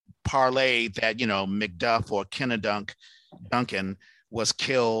 parlayed that, you know, Macduff or Kennedunk Duncan was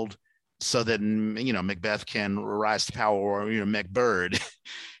killed so that Macbeth can rise to power, or Macbird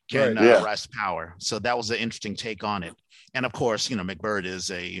can Right. rise to power. So that was an interesting take on it. And of course, Macbird is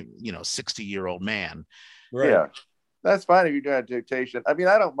a 60-year-old man. Right. Yeah, that's fine if you're doing adaptation. I mean,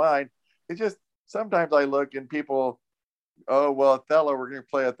 I don't mind. It's just sometimes I look and people, oh well, Othello, we're going to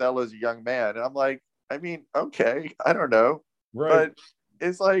play Othello as a young man, and I'm like, I mean, okay, I don't know, Right. but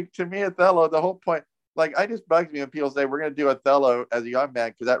it's like, to me, Othello, the whole point, like, I just bugs me when people say we're going to do Othello as a young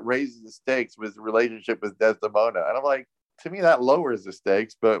man because that raises the stakes with the relationship with Desdemona, and I'm like, to me, that lowers the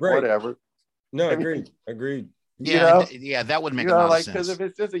stakes, but Right. whatever. No, I mean, agreed. Yeah, that would make a lot like, of sense. because if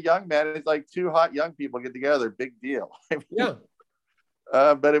it's just a young man, it's like two hot young people get together, big deal. I mean, Yeah.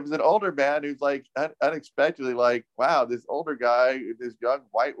 but it was an older man who's like unexpectedly like, wow, this older guy, this young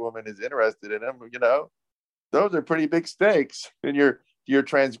white woman is interested in him. Those are pretty big stakes, and you're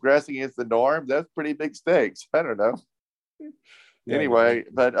transgressing against the norm. That's pretty big stakes. I don't know. Anyway,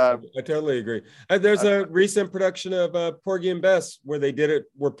 but I totally agree. There's a recent production of Porgy and Bess where they did it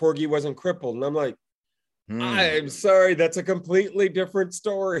where Porgy wasn't crippled, and I'm like, I'm sorry, that's a completely different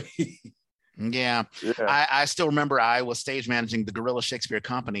story. Yeah. I still remember I was stage managing the Guerrilla Shakespeare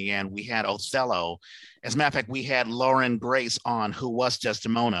Company, and we had Othello. As a matter of fact, we had Lauren Grace on, who was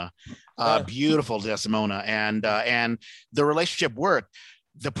Desdemona, beautiful Desdemona, and the relationship worked.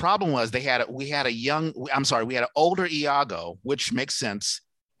 The problem was we had an older Iago, which makes sense,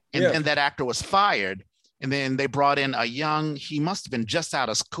 and then that actor was fired, and then they brought in he must have been just out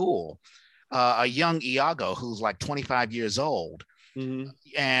of school, a young Iago who's like 25 years old. Mm-hmm.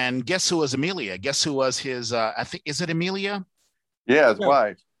 And guess who was Amelia? Guess who was his? I think, is it Amelia? Yeah, his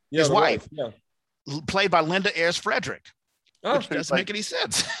wife. His wife. Yeah. Played by Linda Ayres Frederick, which doesn't make any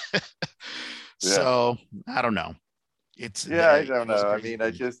sense. So I don't know. I don't know. I mean,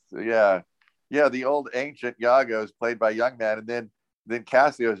 I just the old ancient Iago is played by a young man, and then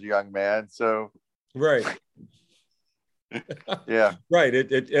Cassio's a young man. So right. Yeah. Right.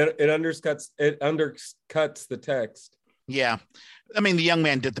 It undercuts the text. Yeah. I mean, the young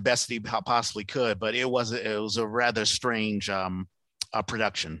man did the best he possibly could, but it was a rather strange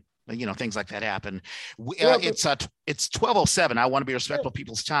production. Things like that happen. It's 12:07. I want to be respectful of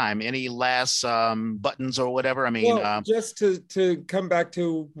people's time. Any last buttons or whatever? I mean, just to come back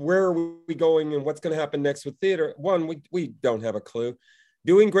to where are we going and what's going to happen next with theater. One, we don't have a clue.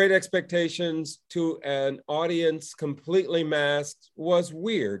 Doing Great Expectations to an audience completely masked was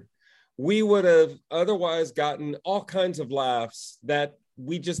weird. We would have otherwise gotten all kinds of laughs that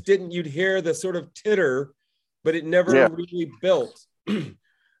we just didn't. You'd hear the sort of titter, but it never really built.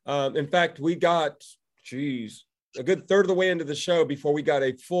 In fact, we got, a good third of the way into the show before we got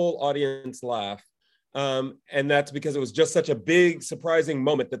a full audience laugh. And that's because it was just such a big, surprising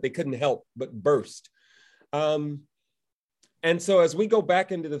moment that they couldn't help but burst. And so as we go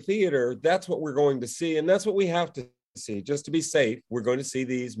back into the theater, that's what we're going to see. And that's what we have to see. Just to be safe, we're going to see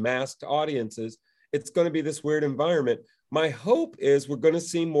these masked audiences. It's going to be this weird environment. My hope is we're going to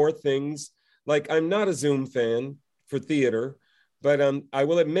see more things. Like, I'm not a Zoom fan for theater, but I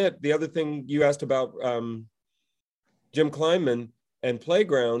will admit the other thing you asked about Jim Kleinman and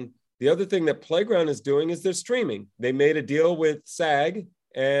Playground, the other thing that Playground is doing is they're streaming. They made a deal with SAG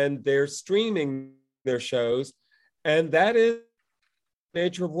and they're streaming their shows. And that is the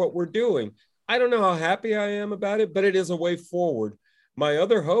nature of what we're doing. I don't know how happy I am about it, but it is a way forward. My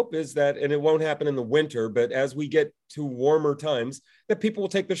other hope is that, and it won't happen in the winter, but as we get to warmer times, that people will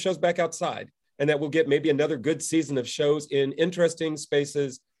take their shows back outside and that we'll get maybe another good season of shows in interesting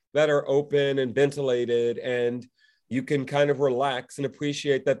spaces that are open and ventilated, and you can kind of relax and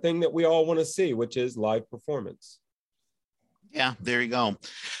appreciate that thing that we all want to see, which is live performance. Yeah, there you go.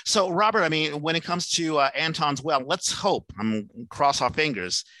 So, Robert, I mean, when it comes to Anton's Well, let's hope, cross our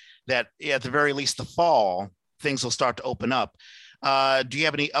fingers, that at the very least the fall, things will start to open up. Do you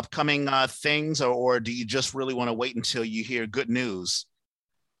have any upcoming things, or do you just really want to wait until you hear good news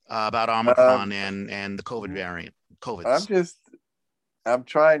about Omicron and the COVID variant? I'm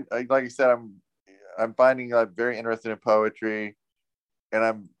trying, like I said, I'm finding very interested in poetry, and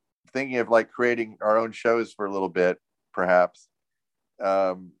I'm thinking of like creating our own shows for a little bit, perhaps,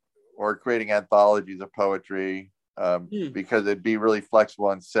 or creating anthologies of poetry, because it'd be really flexible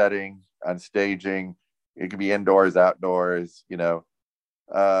on setting, on staging. It could be indoors, outdoors,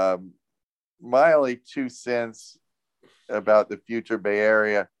 my only 2 cents about the future Bay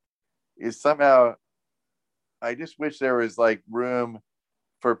Area is somehow I just wish there was like room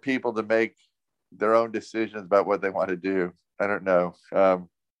for people to make their own decisions about what they want to do. I don't know.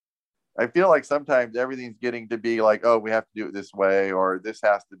 I feel like sometimes everything's getting to be like, oh, we have to do it this way, or this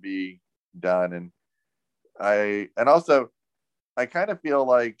has to be done. And also I kind of feel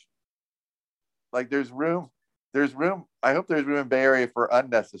like like there's room. I hope there's room in Bay Area for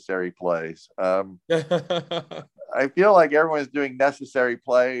unnecessary plays. I feel like everyone's doing necessary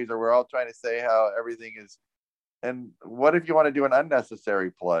plays, or we're all trying to say how everything is. And what if you want to do an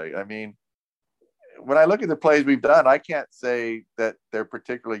unnecessary play? I mean, when I look at the plays we've done, I can't say that they're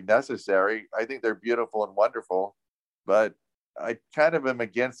particularly necessary. I think they're beautiful and wonderful, but I kind of am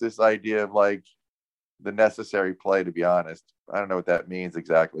against this idea of like the necessary play, to be honest. I don't know what that means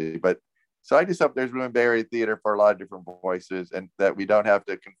exactly, but so I just hope there's room in Bay Area theater for a lot of different voices, and that we don't have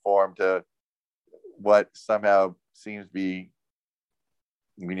to conform to what somehow seems to be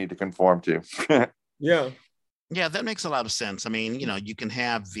we need to conform to. Yeah, that makes a lot of sense. I mean, you can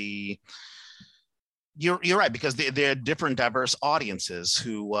have you're right, because there are different diverse audiences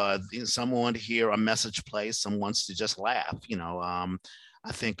who some want to hear a message play, some wants to just laugh.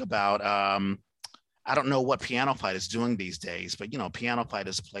 I think about I don't know what Piano Fight is doing these days, but Piano Fight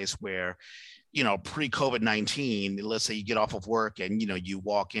is a place where pre-COVID-19, let's say you get off of work and you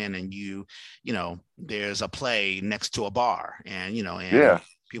walk in and there's a play next to a bar, and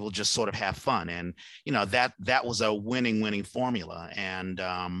people just sort of have fun, and that was a winning formula.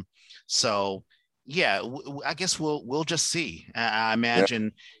 And so yeah, I guess we'll just see. I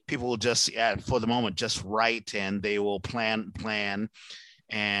imagine people will just for the moment just write, and they will plan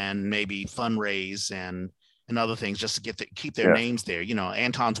and maybe fundraise and other things just to keep their names there.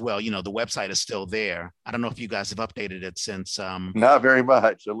 Anton's Well, the website is still there. I don't know if you guys have updated it since. Not very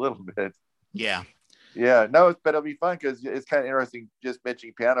much, a little bit. Yeah. No, but it'll be fun because it's kind of interesting just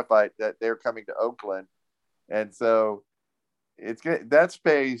mentioning Piano Fight that they're coming to Oakland, and so it's good. That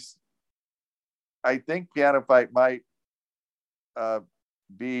space, I think Piano Fight might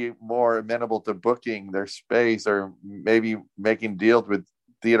be more amenable to booking their space, or maybe making deals with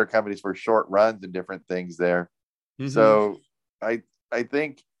theater companies for short runs and different things there. Mm-hmm. So I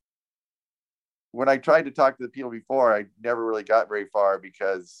think when I tried to talk to the people before, I never really got very far,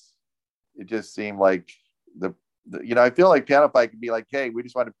 because it just seemed like I feel like Piano Fight could be like, hey, we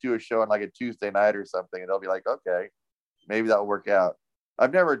just want to do a show on like a Tuesday night or something, and they'll be like, okay, maybe that'll work out.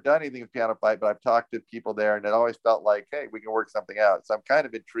 I've never done anything with Piano Fight, but I've talked to people there, and it always felt like, hey, we can work something out. So I'm kind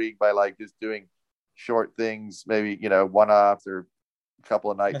of intrigued by like just doing short things, maybe one-offs or a couple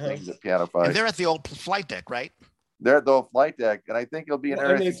of night things at Piano Fight. And they're at the old flight deck, right? They're at the old flight deck, and I think it'll be an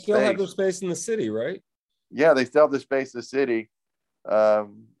interesting. And they still have the space in the city, right? Yeah, they still have the space in the city,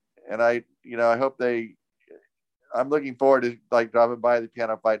 and I hope I'm looking forward to like dropping by the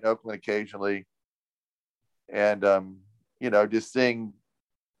Piano Fight in Oakland occasionally, and just seeing.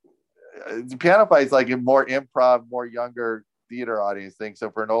 The Piano Fight is like a more improv, more younger theater audience thing. So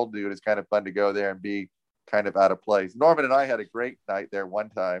for an old dude, it's kind of fun to go there and be kind of out of place. Norman and I had a great night there one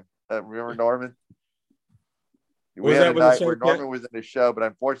time. Remember Norman? We had a night where Norman was in a show, but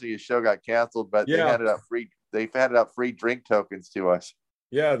unfortunately his show got canceled. But they handed out free drink tokens to us.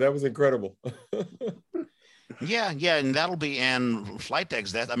 Yeah, that was incredible. Yeah, and that'll be in flight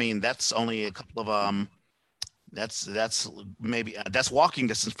decks. That's only a couple of that's maybe that's walking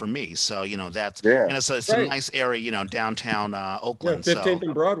distance for me. So and it's a nice area, downtown Oakland. 15th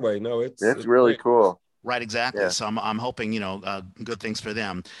and Broadway. No, it's really cool. Right, exactly. Yeah. So I'm hoping good things for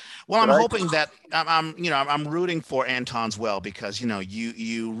them. Well, I'm hoping that I'm rooting for Anton's Well, because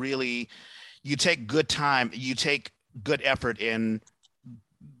you really take good time, you take good effort in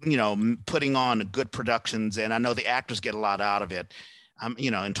putting on good productions, and I know the actors get a lot out of it.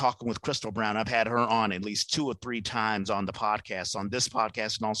 In talking with Crystal Brown, I've had her on at least 2 or 3 times on the podcast, on this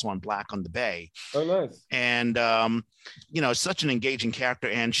podcast, and also on Black on the Bay. Oh, nice. And, such an engaging character.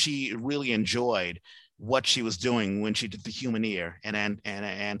 And she really enjoyed what she was doing when she did The Human Ear and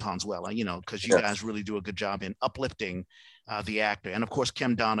Anton's Well, because you guys really do a good job in uplifting the actor. And of course,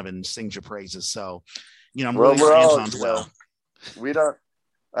 Kim Donovan sings your praises. So, I'm really for Anton's Well.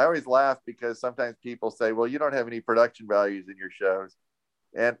 I always laugh because sometimes people say, well, you don't have any production values in your shows.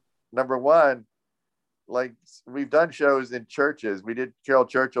 And number one, like we've done shows in churches. We did Carol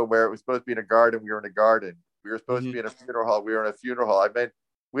Churchill where it was supposed to be in a garden. We were in a garden. We were supposed to be in a funeral hall. We were in a funeral hall.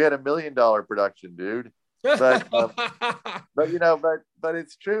 We had $1 million production, dude. But but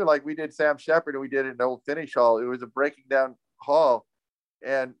it's true. Like we did Sam Shepard, and we did it in an old finish hall. It was a breaking down hall,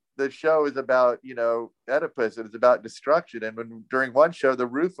 and the show is about Oedipus, and it's about destruction. And during one show, the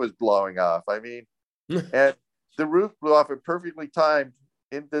roof was blowing off. And the roof blew off at perfectly timed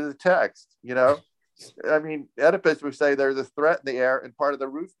into the text. Oedipus would say there's a threat in the air, and part of the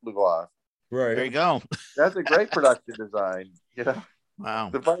roof blew off. Right. There you go. That's a great production design. Wow.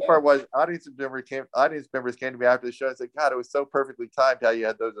 The funny part was audience members came to me after the show and said, God, it was so perfectly timed how you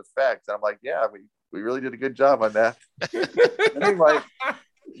had those effects. And I'm like, yeah, we really did a good job on that. Anyway,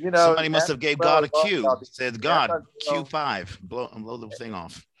 Somebody must have gave God a cue. Said, God, Anton's Q5, blow the thing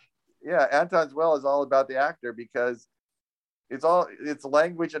off. Yeah, Anton's Well is all about the actor because it's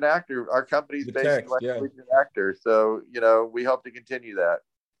language and actor. Our company's basically language and actor. So, we hope to continue that.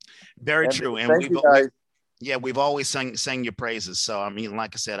 Very true. And thank you guys. We've always sang your praises. So, I mean,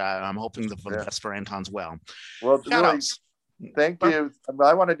 like I said, I'm hoping for the best for Anton's Well. Well, really, thank you.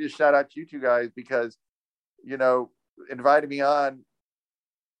 I want to just shout out to you two guys because, inviting me on,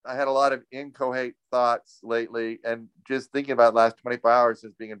 I had a lot of incoherent thoughts lately, and just thinking about the last 24 hours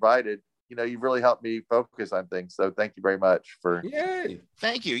since being invited, you've really helped me focus on things. So thank you very much for. Yay.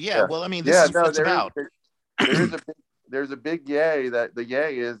 Thank you. Yeah. Well, I mean, this is what it's about. There's a big yay. That the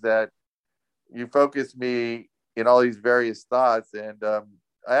yay is that you focus me in all these various thoughts, and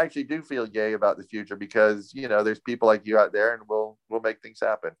I actually do feel yay about the future because there's people like you out there, and we'll make things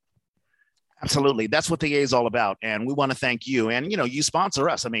happen. Absolutely. That's what the yay is all about. And we want to thank you. And, you sponsor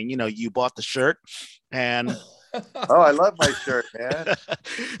us. I mean, you bought the shirt and. Oh, I love my shirt, man.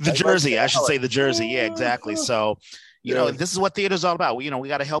 The jersey, I should say the jersey. Yeah, exactly. So, this is what theater is all about. We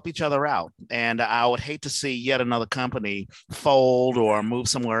got to help each other out. And I would hate to see yet another company fold or move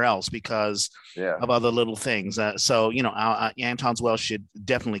somewhere else because of other little things. So, Anton's Well should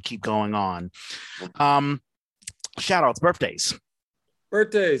definitely keep going on. Shout outs, birthdays.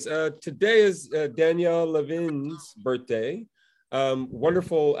 Today is Danielle Levin's birthday.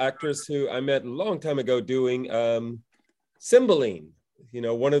 Wonderful actress who I met a long time ago doing Cymbeline,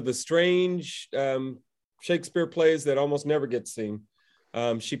 one of the strange Shakespeare plays that almost never gets seen.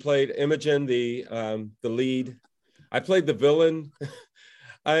 She played Imogen, the lead. I played the villain.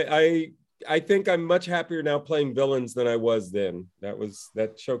 I think I'm much happier now playing villains than I was then. That was a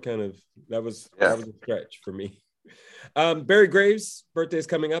stretch for me. Barry Graves' birthday is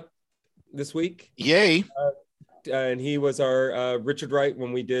coming up this week. Yay. And he was our Richard Wright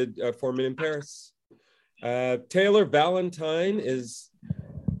when we did Foreman in Paris. Taylor Valentine is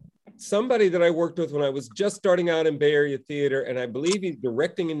somebody that I worked with when I was just starting out in Bay Area theater, and I believe he's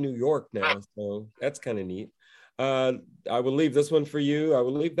directing in New York now, so that's kind of neat. I will leave this one for you. I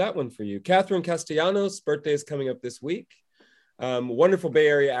will leave that one for you. Catherine Castellanos' birthday is coming up this week. Wonderful Bay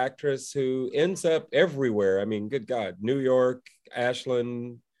Area actress who ends up everywhere. I mean, good God, New York,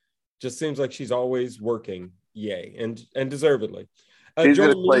 Ashland, just seems like she's always working. Yay, and deservedly. She's going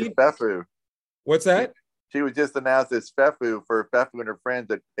to play Fefu. What's that? She was just announced as Fefu for Fefu and her friends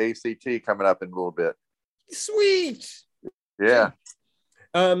at ACT coming up in a little bit. Sweet. Yeah.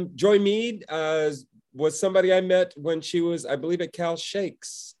 Joy Mead was somebody I met when she was, I believe, at Cal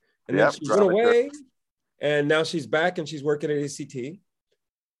Shakes. And then she went away, and now she's back and she's working at ACT.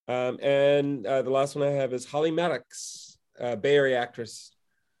 And the last one I have is Holly Maddox, Bay Area actress.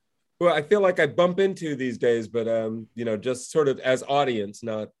 Well, I feel like I bump into these days, but just sort of as audience,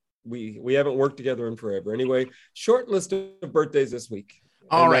 not we haven't worked together in forever. Anyway, short list of birthdays this week.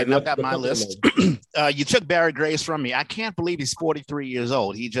 All right, and I've got my list. You took Barry Graves from me. I can't believe he's 43 years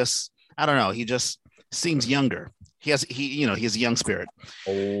old. He just seems younger. He has a young spirit.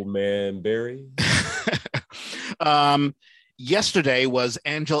 Old man Barry. Yesterday was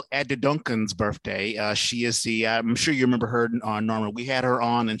Angel Adeduncan's birthday. She is I'm sure you remember her, Norma. We had her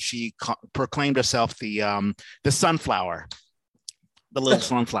on, and she proclaimed herself the sunflower, the little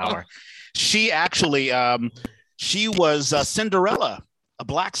sunflower. She actually, she was Cinderella, a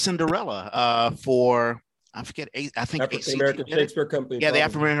Black Cinderella for, I forget, I think African American Shakespeare Company. Yeah, the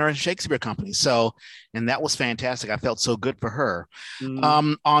African American Shakespeare Company. So, and that was fantastic. I felt so good for her.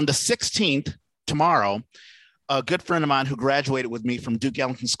 On the 16th, tomorrow, a good friend of mine who graduated with me from Duke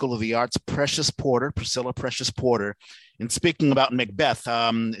Ellington School of the Arts, Priscilla Precious Porter. And speaking about Macbeth,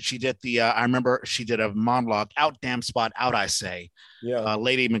 she did I remember she did a monologue, Out Damn Spot, Out I Say,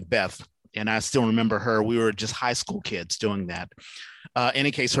 Lady Macbeth. And I still remember her. We were just high school kids doing that.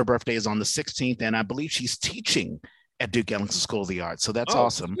 Any case, her birthday is on the 16th, and I believe she's teaching at Duke Ellington School of the Arts. So that's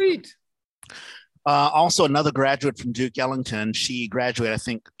awesome. Sweet. Also, another graduate from Duke Ellington. She graduated, I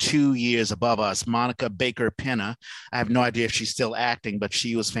think, 2 years above us, Monica Baker Penna. I have no idea if she's still acting, but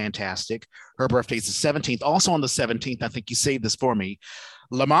she was fantastic. Her birthday is the 17th. Also on the 17th, I think you saved this for me,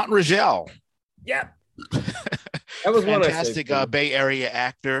 Lamont Rigel. Yeah. That was fantastic Bay Area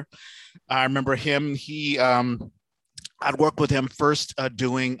actor. I remember him. I'd worked with him first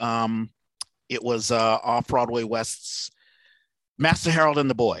doing, it was Off-Broadway West's Master Harold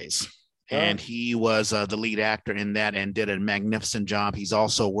and the Boys. And he was the lead actor in that and did a magnificent job. He's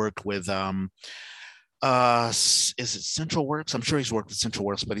also worked with, is it Central Works? I'm sure he's worked with Central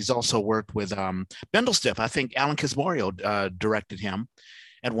Works, but he's also worked with Bendel-Stiff. I think Alan Kismorio directed him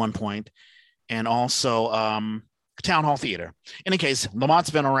at one point. And also Town Hall Theater. In any case, Lamont's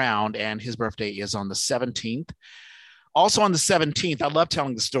been around, and his birthday is on the 17th. Also on the 17th, I love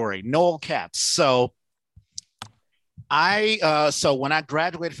telling the story, Noel Katz. So when I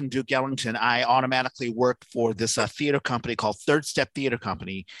graduated from Duke Ellington, I automatically worked for this theater company called Third Step Theater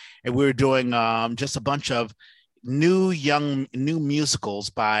Company, and we were doing just a bunch of new musicals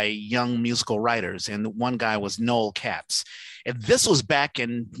by young musical writers, and one guy was Noel Katz, and this was back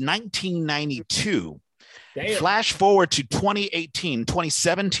in 1992. Damn. Flash forward to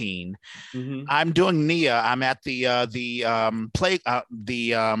 2017. I'm doing Nia. I'm at the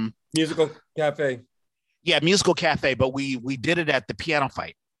musical cafe. Yeah, musical cafe, but we did it at the piano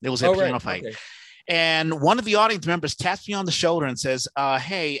fight. It was a piano fight. Okay. And one of the audience members taps me on the shoulder and says,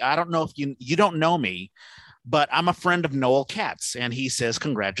 hey, I don't know if you don't know me, but I'm a friend of Noel Katz. And he says,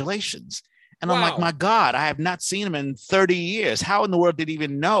 congratulations. And wow. I'm like, my God, I have not seen him in 30 years. How in the world did he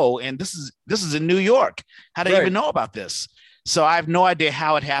even know? And this is in New York. How did he even know about this? So I have no idea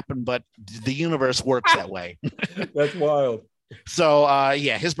how it happened, but the universe works that way. That's wild. So,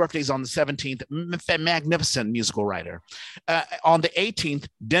 his birthday is on the 17th. Magnificent musical writer. On the 18th,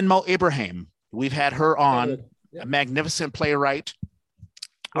 Denmo Ibrahim. We've had her on. A magnificent playwright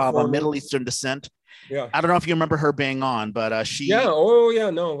of a Middle Eastern descent. Yeah. I don't know if you remember her being on, but she. Yeah. Oh, yeah.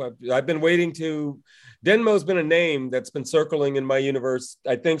 No, I've been waiting to. Denmo's been a name that's been circling in my universe,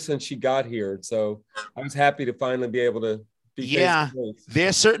 I think, since she got here. So I was happy to finally be able to. There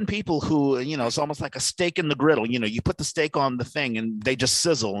are certain people who, it's almost like a steak in the griddle. You put the steak on the thing and they just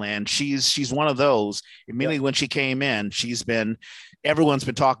sizzle. And she's one of those. Immediately when she came in, everyone's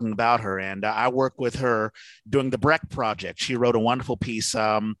been talking about her. And I work with her doing the Brecht Project. She wrote a wonderful piece,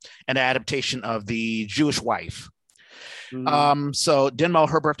 an adaptation of The Jewish Wife. Mm-hmm. So Denmo,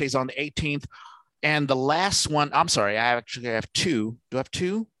 her birthday's on the 18th. And the last one, I'm sorry, I actually have two. Do I have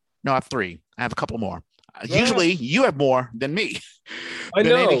two? No, I have three. I have a couple more. Usually you have more than me. I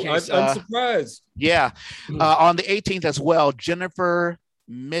know. Case, I'm surprised. Yeah. On the 18th as well, Jennifer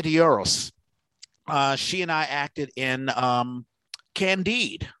Medeiros. She and I acted in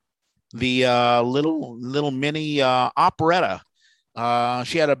Candide, the little mini operetta.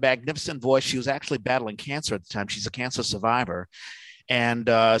 She had a magnificent voice. She was actually battling cancer at the time. She's a cancer survivor. And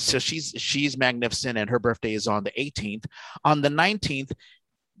so she's magnificent, and her birthday is on the 18th. On the 19th,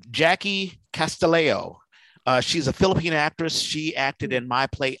 Jackie Castillo. She's a Philippine actress. She acted in my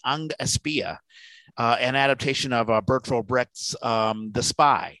play Ang Espia, an adaptation of Bertolt Brecht's The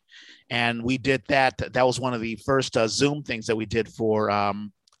Spy. And we did that. That was one of the first Zoom things that we did for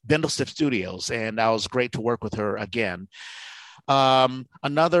Bindlestiff Studios. And that was great to work with her again.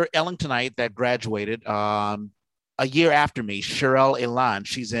 Another Ellingtonite that graduated a year after me, Sherelle Elan.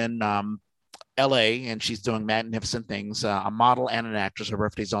 She's in LA, and she's doing magnificent things, a model and an actress. Her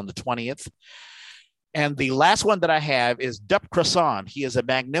birthday's on the 20th. And the last one that I have is Dup Cresson. He is a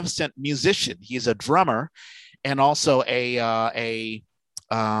magnificent musician. He's a drummer and also a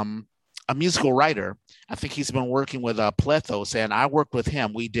musical writer. I think he's been working with Plethos, and I worked with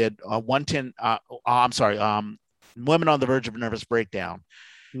him. We did Women on the Verge of a Nervous Breakdown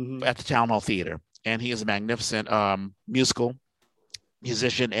at the Town Hall Theater. And he is a magnificent musician,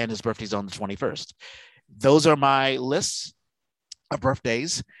 and his birthday's on the 21st. Those are my lists of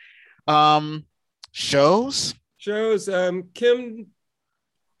birthdays. Shows. Kimberly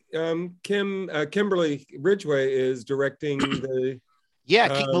Ridgway is directing the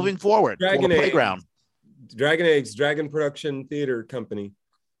keep moving forward. Dragon Playground. Dragon Production Theater Company.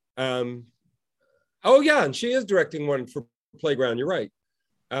 And she is directing one for Playground. You're right.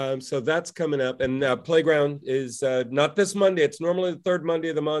 So that's coming up, and Playground is not this Monday. It's normally the third Monday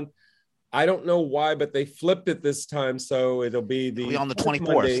of the month. I don't know why, but they flipped it this time, so it'll be on the 24th.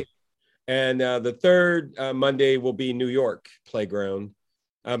 Monday, and the third Monday will be New York Playground.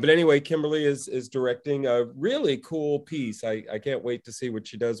 But anyway, Kimberly is directing a really cool piece. I can't wait to see what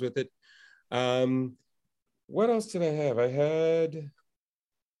she does with it. What else did I have? I had.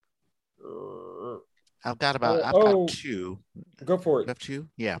 I've got two. Go for it. You have two?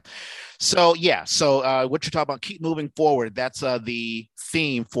 Yeah. So what you're talking about, keep moving forward. That's the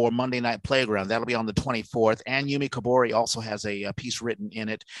theme for Monday Night Playground. That'll be on the 24th. And Yumi Kabori also has a piece written in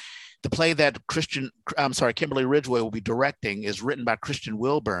it. The play that Kimberly Ridgway will be directing is written by Christian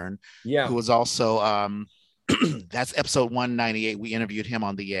Wilburn, who was also, that's episode 198. We interviewed him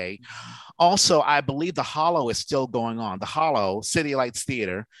on the A. Also, I believe The Hollow is still going on. The Hollow, City Lights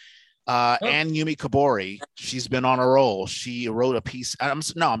Theater. And Yumi Kabori, she's been on a roll. She wrote a piece.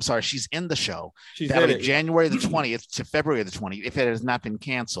 She's in the show. That'll be January the 20th to February the 20th, if it has not been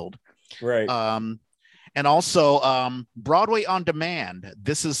canceled. Right. And also Broadway on Demand.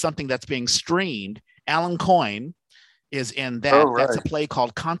 This is something that's being streamed. Alan Coyne, is in that. Oh, right. That's a play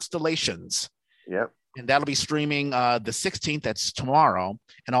called Constellations. Yep. And that'll be streaming the 16th, that's tomorrow,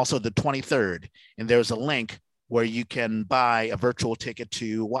 and also the 23rd. And there's a link where you can buy a virtual ticket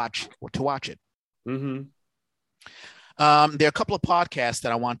to watch it. Mm-hmm. There are a couple of podcasts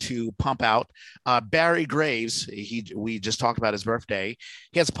that I want to pump out. Barry Graves, we just talked about his birthday.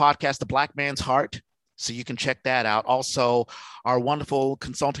 He has a podcast, The Black Man's Heart, so you can check that out. Also, our wonderful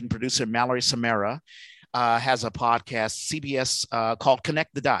consulting producer, Mallory Samara, has a podcast, CBS, called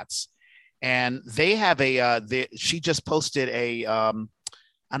Connect the Dots. And they have she just posted I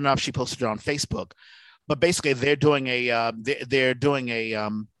don't know if she posted it on Facebook, but basically they're doing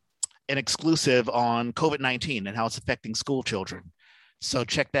an exclusive on COVID-19 and how it's affecting school children. So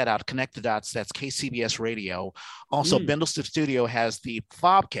check that out. Connect the Dots. That's KCBS Radio. Also, Bendleston Studio has the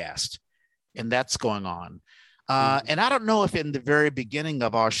Fobcast, and that's going on. And I don't know if in the very beginning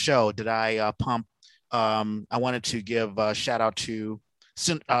of our show, did I pump, I wanted to give a shout out to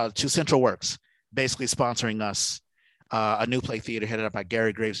Central Works, basically sponsoring us, a new play theater headed up by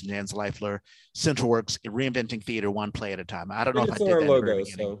Gary Graves and Dan Leifler. Central Works, reinventing theater one play at a time. I don't know if I did that in the very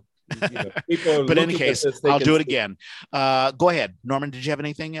beginning. So, but in any case, I'll do it again. Go ahead, Norman. Did you have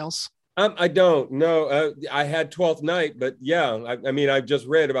anything else? I don't know. I had 12th Night, but yeah, I mean, I just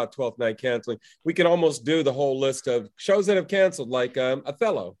read about 12th Night canceling. We could almost do the whole list of shows that have canceled, like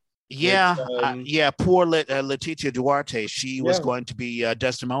Othello. Yeah, Poor Letitia Duarte. She was going to be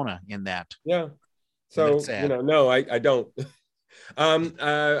Desdemona in that. Yeah. So no, I don't.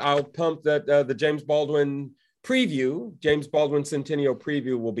 I'll pump that the James Baldwin Centennial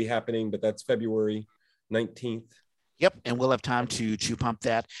preview will be happening, but that's February 19th. Yep, and we'll have time to pump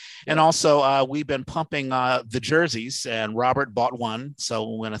that. And also, we've been pumping the jerseys, and Robert bought one, so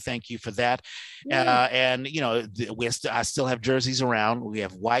we want to thank you for that. And I still have jerseys around. We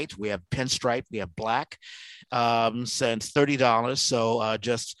have white, we have pinstripe, we have black. So it's $30. So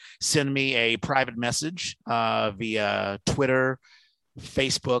just send me a private message via Twitter,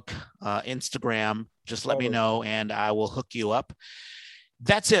 Facebook, Instagram. Just let me know, and I will hook you up.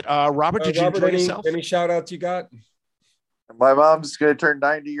 That's it. Robert, did you enjoy yourself? Any shout outs you got? My mom's going to turn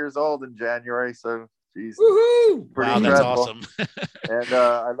 90 years old in January, so she's pretty incredible. That's awesome. And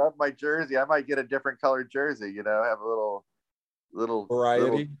I love my jersey. I might get a different colored jersey, have a little variety,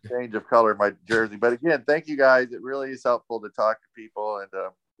 little change of color in my jersey. But again, thank you guys. It really is helpful to talk to people, and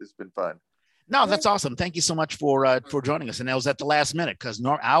it's been fun. No, that's awesome. Thank you so much for joining us. And that was at the last minute, because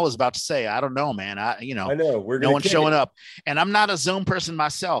I was about to say, I don't know, man. I know no one's showing up, and I'm not a Zoom person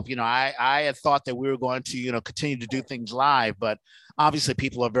myself. I had thought that we were going to continue to do things live, but obviously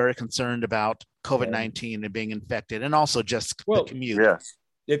people are very concerned about COVID-19 and being infected, and also just the commute. Yes.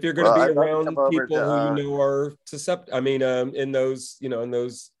 If you're going to be around people who are susceptible, in those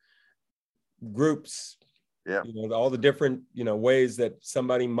groups. Yeah, all the different ways that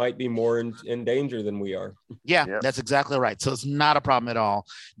somebody might be more in danger than we are. Yeah, that's exactly right. So it's not a problem at all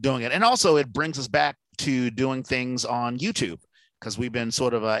doing it. And also it brings us back to doing things on YouTube, because we've been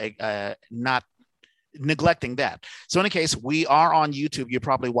sort of not neglecting that. So in any case, we are on YouTube. You're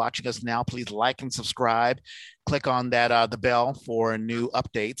probably watching us now. Please like and subscribe. Click on that the bell for new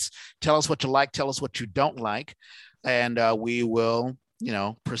updates. Tell us what you like. Tell us what you don't like, and we will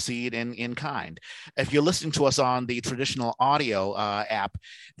proceed in kind. If you're listening to us on the traditional audio app,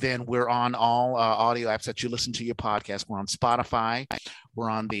 then we're on all audio apps that you listen to your podcast. We're on Spotify.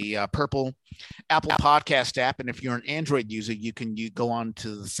 We're on the purple Apple Podcast app. And if you're an Android user, you go on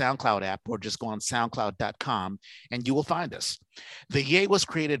to the SoundCloud app, or just go on soundcloud.com, and you will find us. The Yay was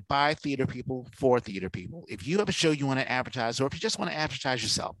created by theater people for theater people. If you have a show you want to advertise, or if you just want to advertise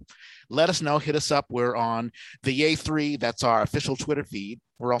yourself, let us know. Hit us up. We're on the Yay 3. That's our official Twitter feed.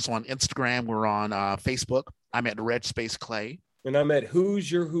 We're also on Instagram. We're on Facebook. I'm at Red Space Clay. And I'm at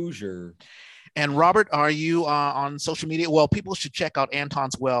Who's Your Hoosier. And Robert, are you on social media? Well, people should check out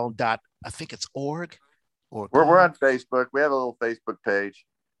antonswell.I think it's org. We're on Facebook. We have a little Facebook page.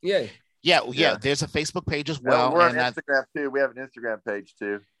 Yeah. There's a Facebook page as well. We're on Instagram too. We have an Instagram page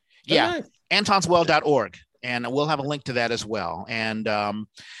too. Yeah, nice. antonswell.org. And we'll have a link to that as well. And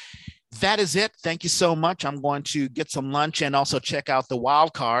that is it. Thank you so much. I'm going to get some lunch and also check out the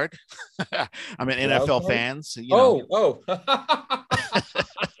wild card. I'm an NFL fans.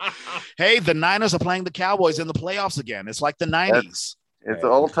 Hey, the Niners are playing the Cowboys in the playoffs again. It's like the 90s. It's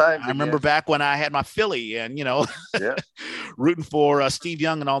old time. I remember back when I had my Philly and, rooting for Steve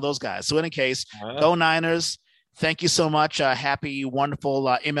Young and all those guys. So in any case, go Niners. Thank you so much. Happy, wonderful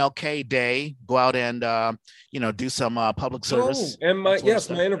MLK Day. Go out and, do some public service. And my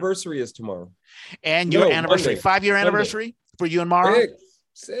anniversary is tomorrow. And your anniversary, Monday. 5-year anniversary for you and Mara?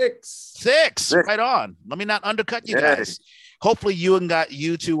 Six. Right on. Let me not undercut you guys. Hopefully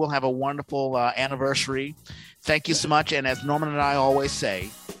you two will have a wonderful anniversary. Thank you so much. And as Norman and I always say,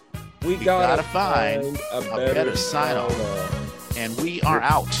 we gotta find a better sign-off. And we are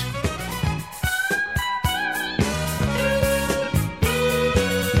out.